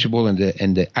interchangeable, and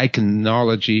the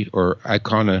iconology or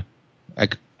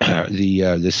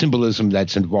the symbolism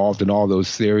that's involved in all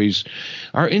those theories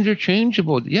are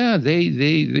interchangeable. Yeah,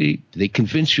 they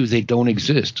convince you they don't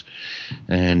exist,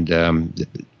 and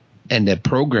that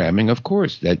programming, of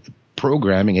course, that.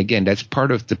 Programming, again, that's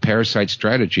part of the parasite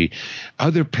strategy.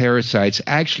 Other parasites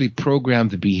actually program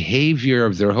the behavior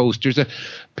of their host. There's a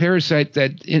parasite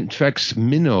that infects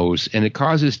minnows, and it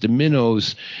causes the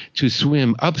minnows to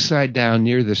swim upside down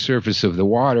near the surface of the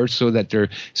water so that their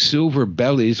silver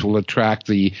bellies will attract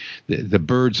the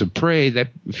birds of prey that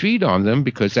feed on them,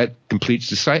 because that completes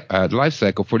the life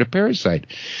cycle for the parasite.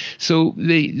 So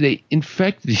they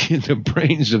infect the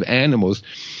brains of animals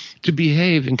to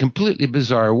behave in completely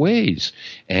bizarre ways.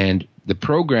 And the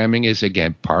programming is,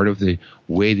 again, part of the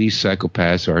way these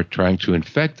psychopaths are trying to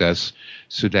infect us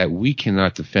so that we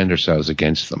cannot defend ourselves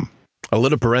against them. A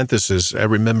little parenthesis, I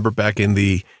remember back in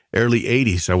the early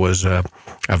 80s, I was a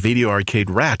video arcade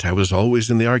rat. I was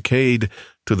always in the arcade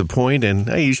to the point,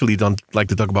 and I usually don't like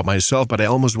to talk about myself, but I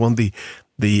almost won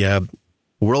the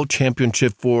World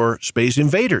Championship for Space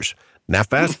Invaders. Now,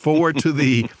 fast forward to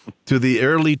the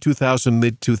early 2000s,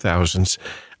 mid-2000s,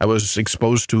 I was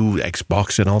exposed to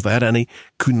Xbox and all that, and I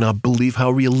could not believe how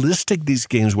realistic these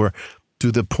games were,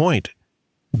 to the point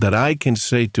that I can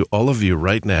say to all of you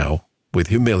right now, with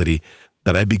humility,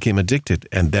 that I became addicted,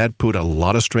 and that put a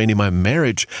lot of strain in my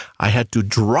marriage. I had to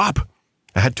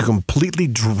completely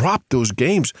drop those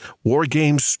games, war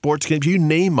games, sports games, you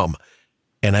name them.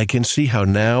 And I can see how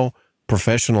now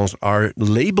professionals are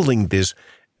labeling this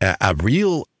a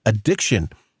real addiction.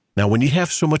 Now, when you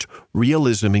have so much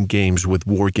realism in games with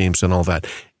war games and all that,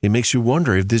 it makes you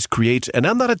wonder if this creates, and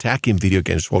I'm not attacking video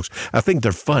games, folks. I think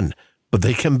they're fun, but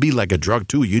they can be like a drug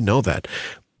too. You know that.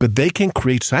 But they can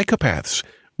create psychopaths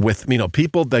with,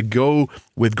 people that go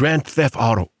with Grand Theft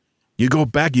Auto. You go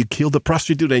back, you kill the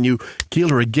prostitute, and you kill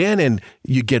her again, and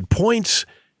you get points.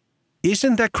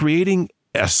 Isn't that creating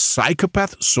a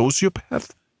psychopath,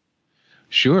 sociopath?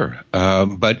 Sure,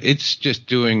 but it's just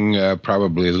doing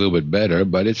probably a little bit better,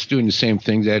 but it's doing the same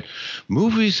thing that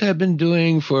movies have been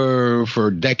doing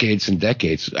for decades and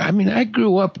decades. I mean, I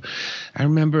grew up, I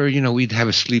remember, we'd have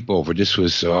a sleepover. This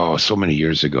was, so many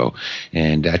years ago.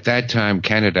 And at that time,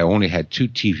 Canada only had 2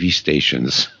 TV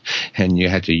stations, and you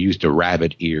had to use the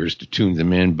rabbit ears to tune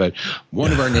them in. But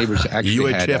one of our neighbors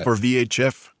actually had UHF or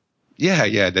VHF?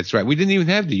 Yeah, that's right. We didn't even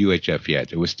have the UHF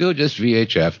yet. It was still just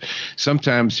VHF.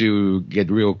 Sometimes you get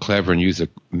real clever and use a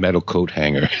metal coat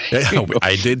hanger. Yeah,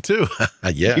 I did too.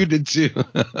 Yeah. You did too.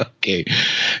 Okay.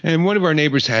 And one of our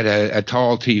neighbors had a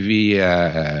tall TV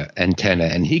antenna,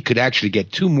 and he could actually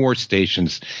get 2 more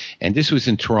stations. And this was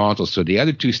in Toronto. So the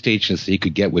other 2 stations that he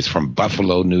could get was from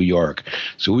Buffalo, New York.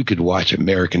 So we could watch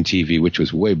American TV, which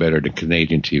was way better than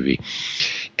Canadian TV.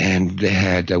 And we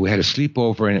had a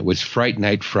sleepover, and it was Fright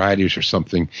Night Fridays or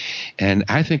something. And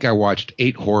I think I watched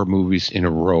 8 horror movies in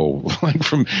a row, like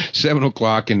from 7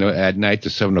 o'clock at night to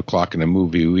 7 o'clock in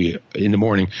the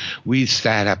morning. We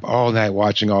sat up all night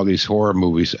watching all these horror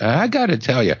movies. I got to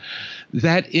tell you,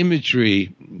 that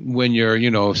imagery, when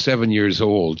you're, 7 years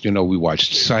old, we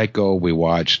watched Psycho, we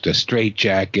watched The Straight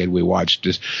Jacket, we watched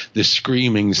the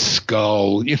Screaming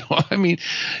Skull, I mean,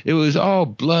 it was all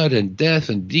blood and death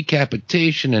and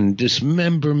decapitation and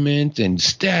dismemberment and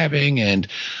stabbing and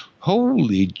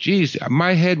holy jeez.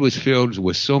 My head was filled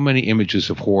with so many images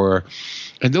of horror,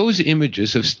 and those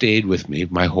images have stayed with me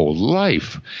my whole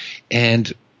life.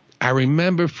 And I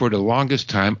remember for the longest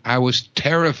time, I was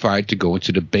terrified to go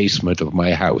into the basement of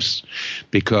my house,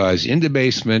 because in the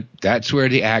basement, that's where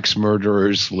the axe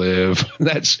murderers live.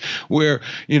 That's where,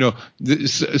 the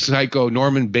psycho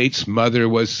Norman Bates'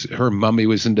 her mummy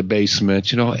was in the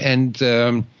basement,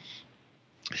 and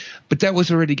but that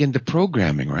was already in the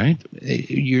programming, right?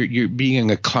 You're being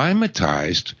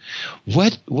acclimatized.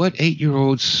 What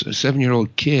 8-year-old,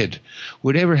 7-year-old kid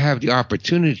would ever have the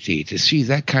opportunity to see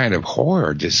that kind of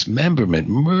horror, dismemberment,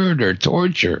 murder,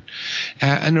 torture?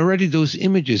 And already those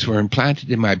images were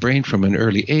implanted in my brain from an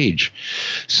early age.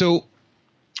 So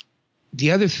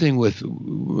the other thing with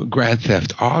Grand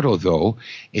Theft Auto, though,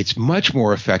 it's much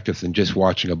more effective than just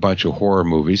watching a bunch of horror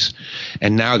movies.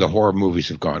 And now the horror movies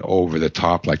have gone over the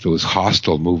top, like those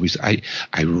Hostel movies. I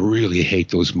really hate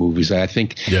those movies. I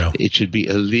think it should be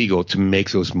illegal to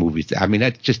make those movies. I mean,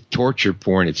 that's just torture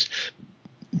porn. It's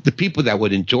the people that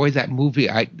would enjoy that movie,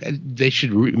 they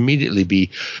should immediately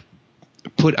be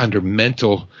put under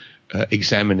mental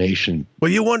examination.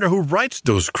 Well, you wonder who writes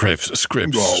those scripts.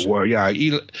 Oh, well, yeah.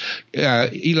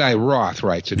 Eli Roth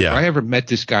writes it. Yeah. If I ever met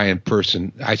this guy in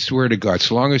person, I swear to God,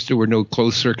 so long as there were no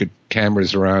closed-circuit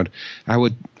cameras around, I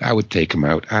would take him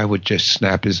out. I would just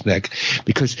snap his neck,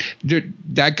 because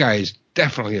that guy is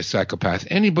definitely a psychopath.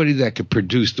 Anybody that could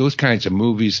produce those kinds of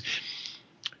movies,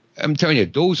 I'm telling you,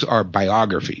 those are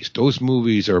biographies. Those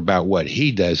movies are about what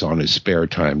he does on his spare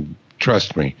time.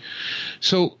 Trust me.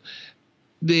 So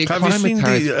have you seen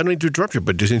I don't mean to interrupt you,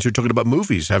 but since you're talking about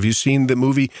movies, have you seen the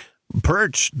movie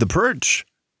Purge? The Purge?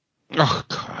 Oh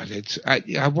God,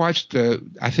 I watched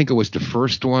I think it was the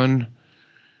first one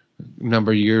a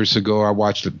number of years ago. I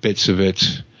watched the bits of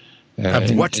it. I've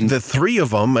watched the 3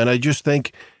 of them, and I just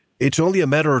think it's only a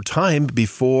matter of time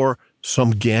before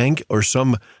some gang or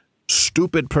some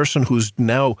stupid person who's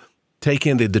now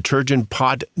taking the detergent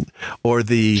pot or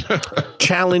the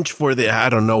challenge for I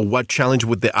don't know what challenge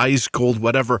with the ice cold,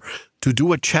 whatever, to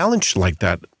do a challenge like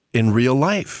that in real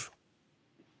life.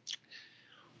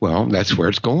 Well, that's where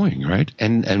it's going, right?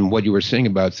 And what you were saying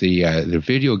about the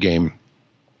video game,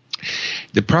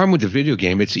 the problem with the video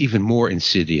game, it's even more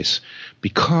insidious,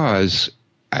 because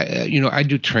I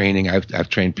do training. I've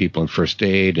trained people in first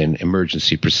aid and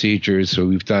emergency procedures. So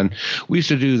we used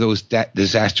to do those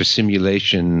disaster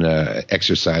simulation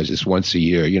exercises once a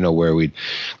year, where we'd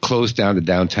close down the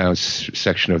downtown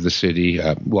section of the city,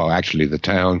 actually the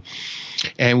town,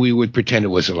 and we would pretend it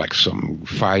was like some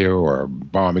fire or a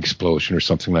bomb explosion or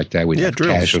something like that. We'd have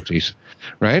casualties,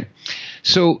 right?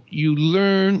 So you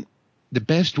learn, the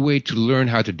best way to learn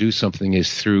how to do something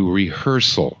is through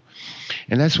rehearsal.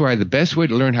 And that's why the best way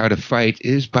to learn how to fight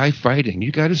is by fighting.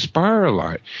 You got to spar a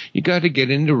lot. You got to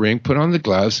get in the ring, put on the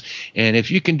gloves, and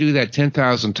if you can do that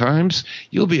 10,000 times,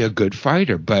 you'll be a good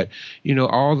fighter. But,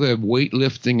 all the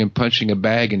weightlifting and punching a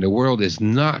bag in the world is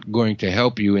not going to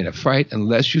help you in a fight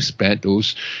unless you spent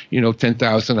those,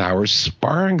 10,000 hours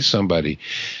sparring somebody.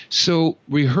 So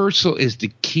rehearsal is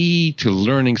the key to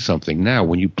learning something. Now,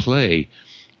 when you play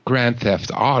Grand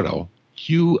Theft Auto,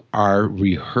 you are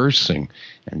rehearsing,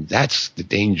 and that's the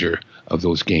danger of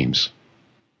those games.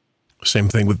 Same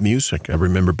thing with music. I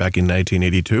remember back in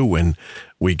 1982 when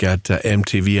we got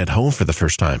MTV at home for the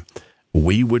first time.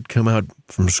 We would come out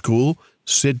from school,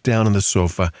 sit down on the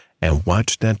sofa, and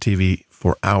watch that TV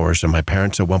for hours. And my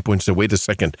parents at one point said, wait a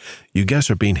second, you guys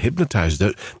are being hypnotized.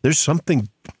 There's something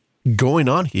going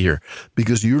on here,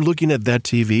 because you're looking at that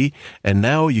TV, and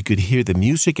now you could hear the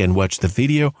music and watch the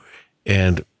video,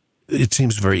 and it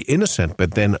seems very innocent,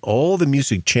 but then all the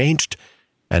music changed,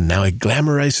 and now it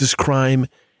glamorizes crime,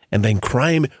 and then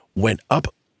crime went up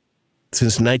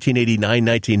since 1989,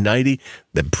 1990.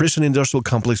 The prison industrial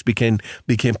complex became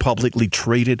publicly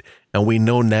traded, and we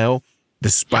know now the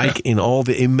spike in all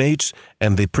the inmates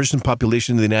and the prison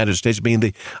population in the United States being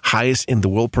the highest in the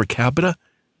world per capita.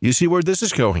 You see where this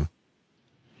is going?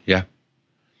 Yeah.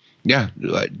 Yeah,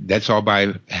 that's all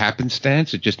by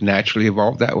happenstance. It just naturally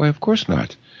evolved that way? Of course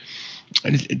not.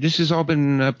 This has all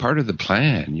been part of the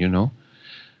plan,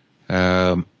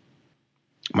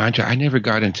 Mind you, I never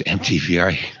got into MTV.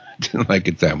 I didn't like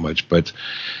it that much. But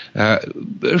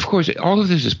of course, all of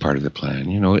this is part of the plan.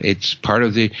 It's part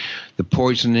of the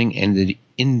poisoning and the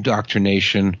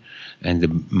indoctrination and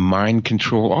the mind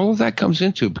control, all of that comes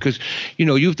into it. Because,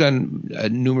 you've done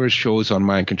numerous shows on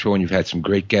mind control, and you've had some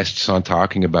great guests on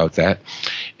talking about that.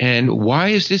 And why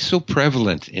is this so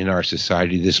prevalent in our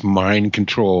society, this mind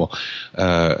control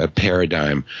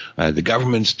paradigm? The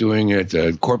government's doing it,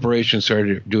 the corporations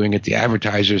are doing it, the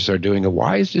advertisers are doing it.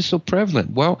 Why is this so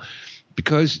prevalent? Well,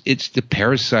 because it's the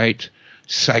parasite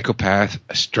psychopath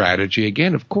strategy.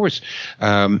 Again, of course,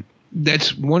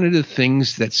 that's one of the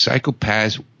things that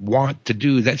psychopaths want to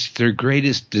do. That's their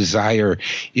greatest desire,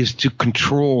 is to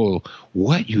control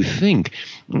what you think.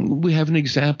 We have an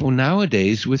example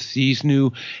nowadays with these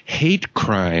new hate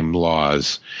crime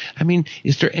laws. I mean,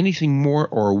 is there anything more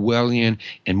Orwellian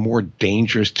and more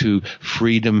dangerous to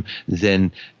freedom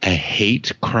than a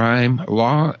hate crime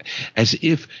law? As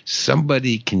if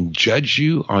somebody can judge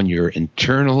you on your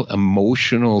internal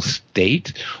emotional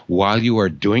state while you are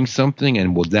doing something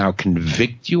and will now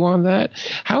convict you on that?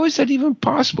 How is that even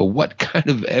possible? What kind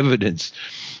of evidence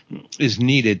is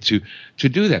needed to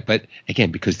do that? But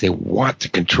again, because they want to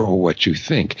control what you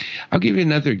think. I'll give you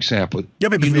another example. Yeah,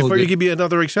 but before you give me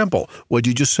another example, what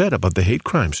you just said about the hate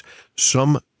crimes,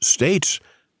 some states,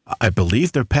 I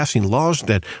believe they're passing laws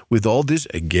that with all this,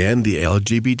 again, the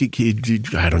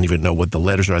LGBTQ, I don't even know what the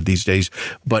letters are these days,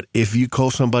 but if you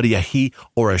call somebody a he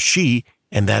or a she,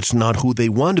 and that's not who they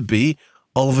want to be,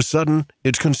 all of a sudden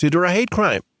it's considered a hate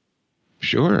crime.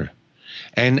 Sure.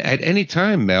 And at any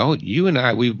time, Mel, you and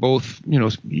I, we've both,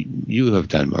 you have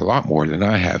done a lot more than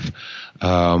I have.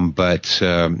 But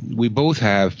we both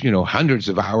have, hundreds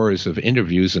of hours of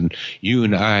interviews, and you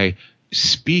and I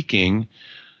speaking.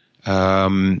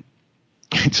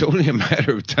 It's only a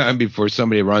matter of time before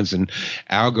somebody runs an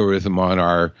algorithm on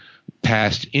our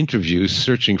past interviews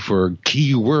searching for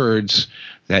key words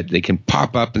that they can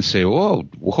pop up and say, whoa,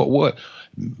 what?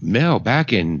 Mel,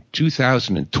 back in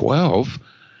 2012,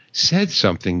 said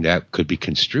something that could be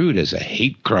construed as a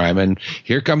hate crime, and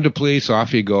here come the police,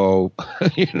 off you go.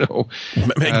 Make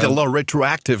the law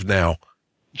retroactive now.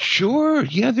 Sure.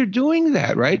 Yeah, they're doing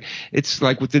that, right? It's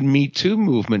like with the Me Too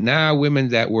movement. Now women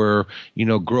that were,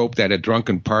 groped at a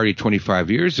drunken party 25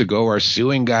 years ago are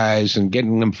suing guys and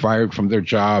getting them fired from their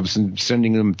jobs and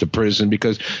sending them to prison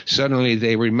because suddenly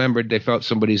they remembered they felt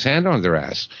somebody's hand on their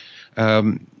ass.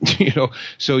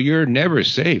 So you're never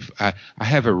safe. I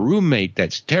have a roommate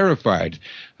that's terrified.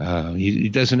 He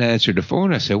doesn't answer the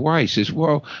phone. I said, why? He says,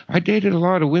 well, I dated a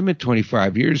lot of women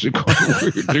 25 years ago.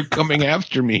 They're coming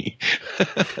after me.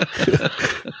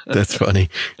 That's funny.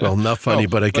 Well, not funny,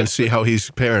 but I can see how he's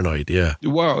paranoid. Yeah.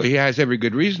 Well, he has every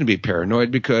good reason to be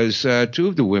paranoid because two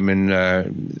of the women,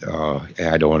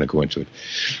 I don't want to go into it.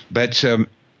 But so,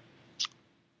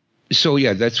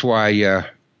 yeah, that's why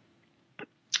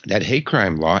that hate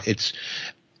crime law,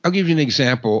 I'll give you an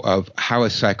example of how a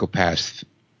psychopath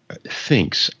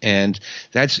thinks, and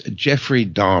that's Jeffrey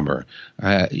Dahmer.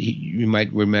 You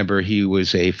might remember he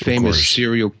was a famous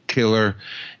serial killer,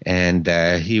 and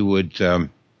he would,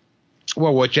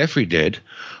 what Jeffrey did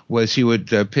was he would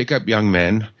pick up young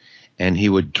men, and he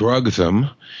would drug them,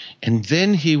 and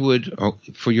then he would,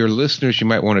 for your listeners, you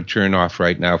might want to turn off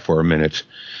right now for a minute,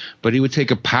 but he would take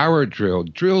a power drill,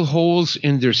 drill holes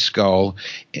in their skull,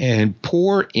 and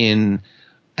pour in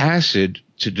acid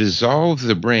to dissolve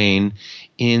the brain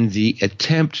in the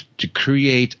attempt to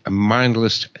create a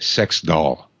mindless sex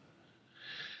doll.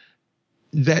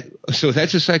 So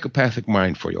that's a psychopathic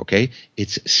mind for you, okay?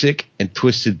 It's sick and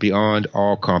twisted beyond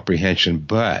all comprehension,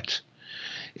 but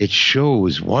it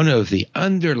shows one of the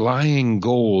underlying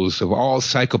goals of all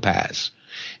psychopaths.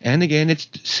 And again, it's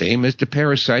the same as the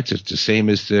parasites. It's the same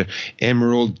as the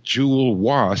emerald jewel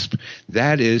wasp.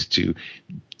 That is to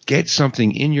get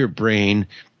something in your brain,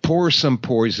 pour some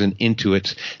poison into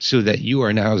it so that you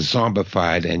are now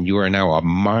zombified and you are now a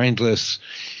mindless,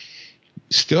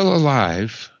 still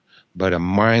alive, but a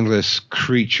mindless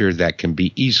creature that can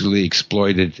be easily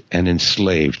exploited and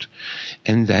enslaved.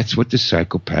 And that's what the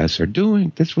psychopaths are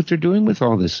doing. That's what they're doing with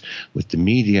all this, with the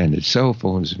media and the cell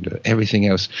phones and everything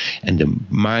else, and the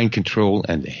mind control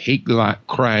and the hate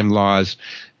crime laws.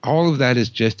 All of that is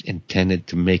just intended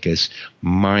to make us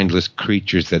mindless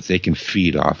creatures that they can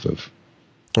feed off of.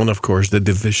 And of course, the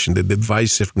division, the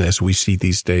divisiveness we see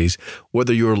these days,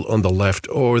 whether you're on the left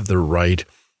or the right.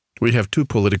 We have two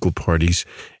political parties,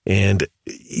 and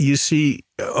you see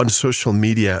on social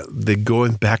media, they're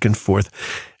going back and forth.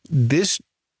 This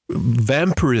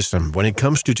vampirism, when it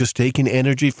comes to just taking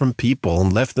energy from people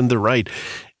on left and the right,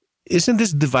 isn't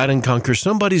this divide and conquer?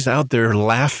 Somebody's out there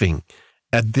laughing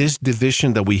at this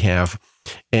division that we have,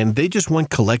 And they just want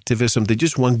collectivism. They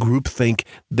just want groupthink,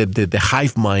 the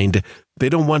hive mind. They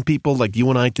don't want people like you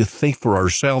and I to think for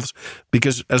ourselves.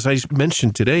 Because as I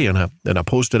mentioned today in a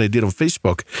post that I did on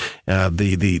Facebook,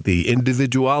 the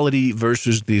individuality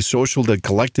versus the social, the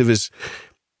collectivist.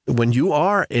 When you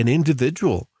are an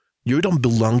individual, you don't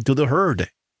belong to the herd.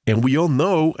 And we all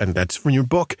know, and that's from your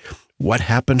book, what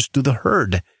happens to the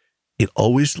herd. It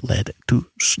always led to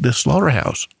the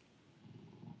slaughterhouse.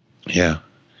 Yeah.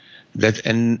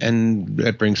 And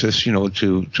that brings us,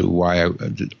 to why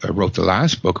I wrote the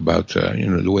last book about,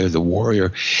 the way of the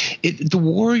warrior. The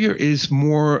warrior is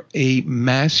more a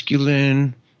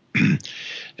masculine,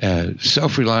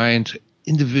 self-reliant,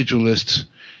 individualist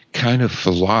kind of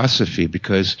philosophy,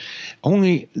 because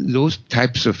only those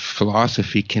types of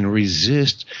philosophy can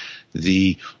resist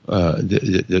the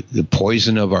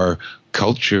poison of our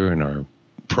culture and our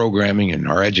programming and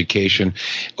our education.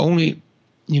 Only,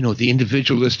 the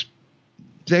individualist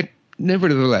that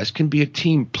nevertheless can be a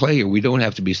team player. We don't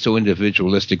have to be so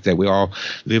individualistic that we all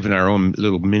live in our own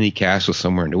little mini castle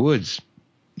somewhere in the woods.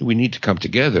 We need to come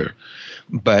together,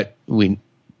 but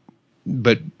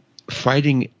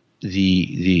fighting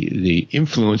the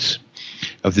influence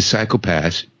of the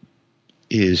psychopaths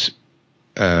is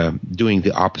doing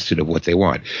the opposite of what they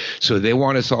want. So they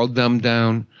want us all dumbed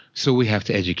down, so we have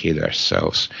to educate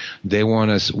ourselves. They want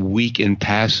us weak and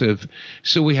passive,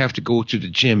 so we have to go to the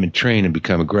gym and train and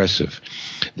become aggressive.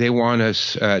 They want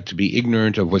us to be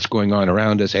ignorant of what's going on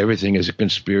around us. Everything is a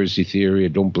conspiracy theory. I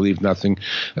don't believe nothing.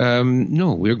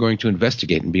 No, we're going to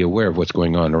investigate and be aware of what's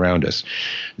going on around us.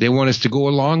 They want us to go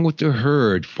along with the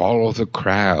herd, follow the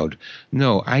crowd.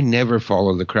 No, I never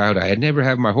follow the crowd. I had never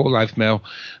have my whole life, Mel.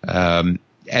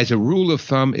 As a rule of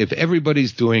thumb, if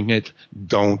everybody's doing it,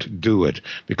 don't do it.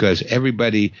 Because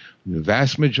everybody, the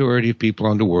vast majority of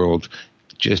people in the world,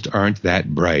 just aren't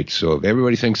that bright. So if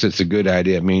everybody thinks it's a good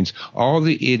idea, it means all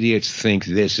the idiots think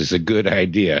this is a good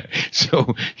idea.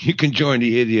 So you can join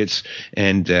the idiots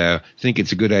and think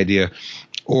it's a good idea.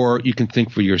 Or you can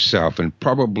think for yourself. And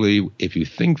probably if you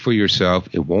think for yourself,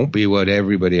 it won't be what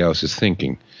everybody else is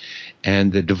thinking.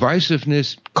 And the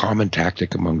divisiveness, common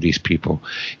tactic among these people.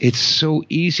 It's so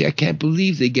easy. I can't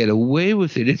believe they get away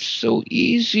with it. It's so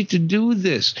easy to do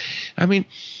this. I mean,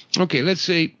 okay, let's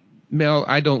say, Mel,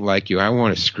 I don't like you. I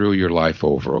want to screw your life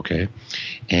over, okay?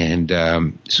 And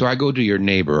so I go to your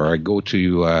neighbor, or I go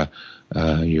to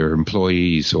your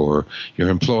employees or your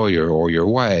employer or your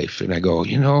wife, and I go,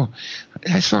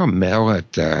 I saw Mel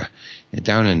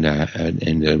down in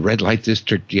the red light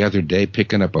district the other day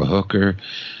picking up a hooker.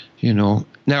 Now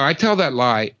I tell that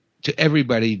lie to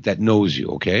everybody that knows you,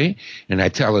 okay? And I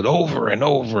tell it over and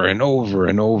over and over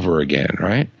and over again,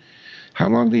 right? How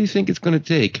long do you think it's going to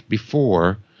take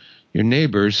before your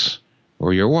neighbors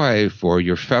or your wife or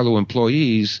your fellow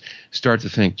employees start to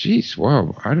think, geez,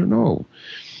 well, I don't know.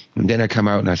 And then I come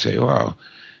out and I say, well,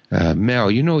 Mel,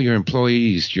 your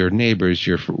employees, your neighbors,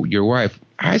 your wife,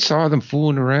 I saw them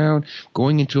fooling around,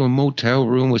 going into a motel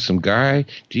room with some guy.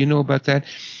 Do you know about that?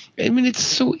 I mean, it's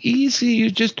so easy.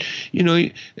 You just,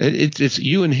 it's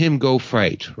you and him go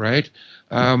fight, right?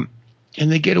 And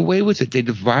they get away with it. They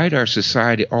divide our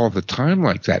society all the time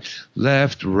like that.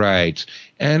 Left, right,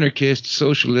 anarchist,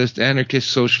 socialist,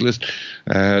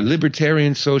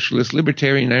 libertarian, socialist,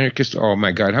 libertarian, anarchist. Oh,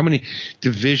 my God. How many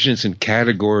divisions and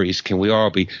categories can we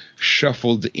all be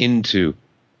shuffled into?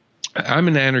 I'm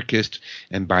an anarchist,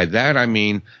 and by that I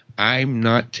mean I'm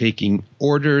not taking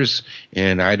orders,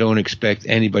 and I don't expect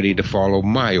anybody to follow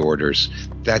my orders.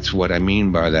 That's what I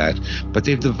mean by that. But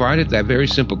they've divided that very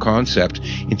simple concept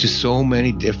into so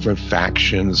many different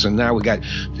factions, and now we got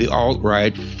the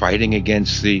alt-right fighting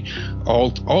against the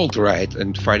alt-right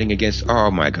and fighting against,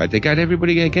 oh my God, they got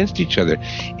everybody against each other.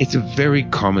 It's a very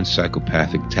common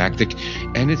psychopathic tactic,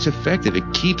 and it's effective.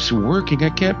 It keeps working. I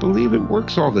can't believe it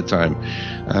works all the time.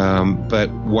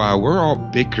 But while we're all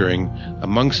bickering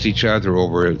amongst each other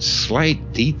over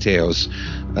slight details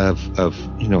of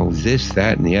this,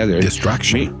 that, and the other.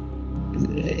 Distraction.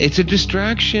 It's a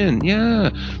distraction, yeah.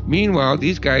 Meanwhile,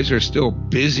 these guys are still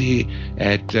busy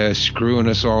at screwing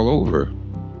us all over.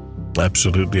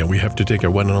 Absolutely, and we have to take our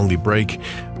one and only break.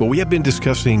 But we have been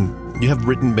discussing, you have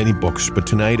written many books, but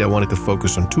tonight I wanted to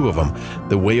focus on two of them,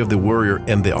 The Way of the Warrior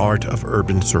and The Art of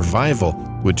Urban Survival,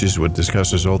 which is what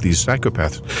discusses all these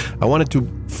psychopaths. I wanted to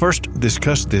first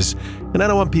discuss this, and I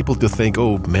don't want people to think,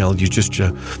 oh, Mel, you're just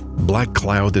a black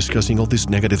cloud discussing all this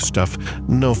negative stuff.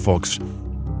 No, folks.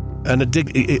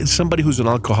 Somebody who's an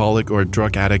alcoholic or a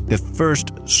drug addict, the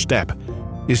first step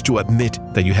is to admit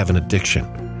that you have an addiction.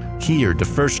 Here, the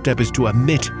first step is to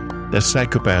admit that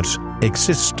psychopaths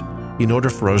exist in order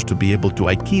for us to be able to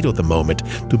aikido the moment,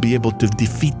 to be able to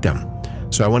defeat them.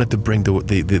 So I wanted to bring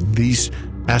these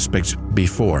aspects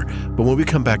before. But when we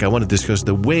come back, I want to discuss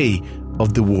the way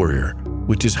of the warrior,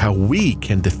 which is how we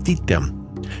can defeat them.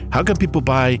 How can people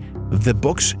buy the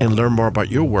books and learn more about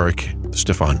your work,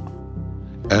 Stefan?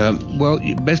 Well,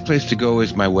 the best place to go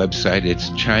is my website. It's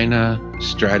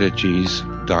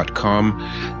chinastrategies.com.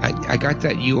 I got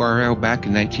that URL back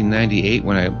in 1998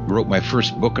 when I wrote my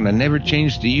first book, and I never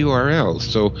changed the URL.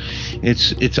 So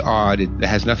it's odd. It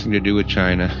has nothing to do with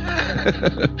China.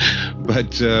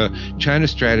 But China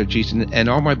Strategies, and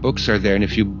all my books are there. And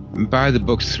if you buy the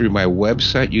books through my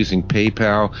website using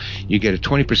PayPal, you get a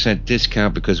 20%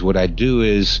 discount, because what I do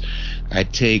is I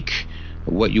take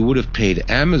what you would have paid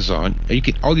Amazon.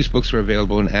 All these books are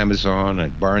available in Amazon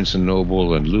and Barnes &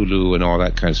 Noble and Lulu and all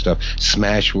that kind of stuff.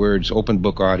 Smashwords, Open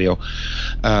Book Audio.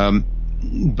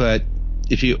 But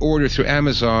if you order through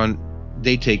Amazon,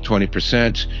 they take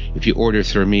 20%. If you order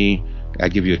through me, I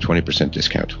give you a 20%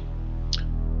 discount.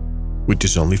 Which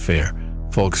is only fair.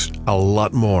 Folks, a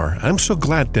lot more. I'm so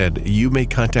glad that you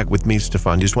made contact with me,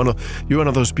 Stefan. You're one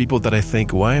of those people that I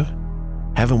think, why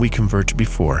haven't we converged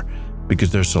before?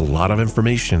 Because there's a lot of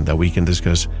information that we can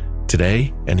discuss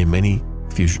today and in many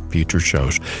future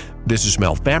shows. This is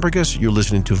Mel Fabregas. You're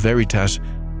listening to Veritas.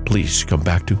 Please come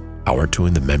back to Hour 2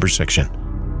 in the members section.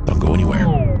 Don't go anywhere.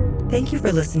 Thank you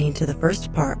for listening to the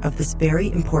first part of this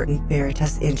very important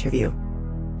Veritas interview.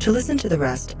 To listen to the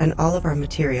rest and all of our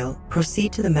material,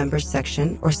 proceed to the members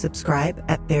section or subscribe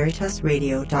at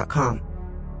veritasradio.com.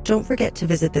 Don't forget to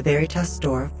visit the Veritas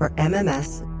store for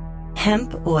MMS,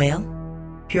 hemp oil,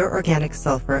 pure organic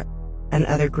sulfur, and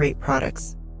other great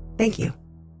products. Thank you.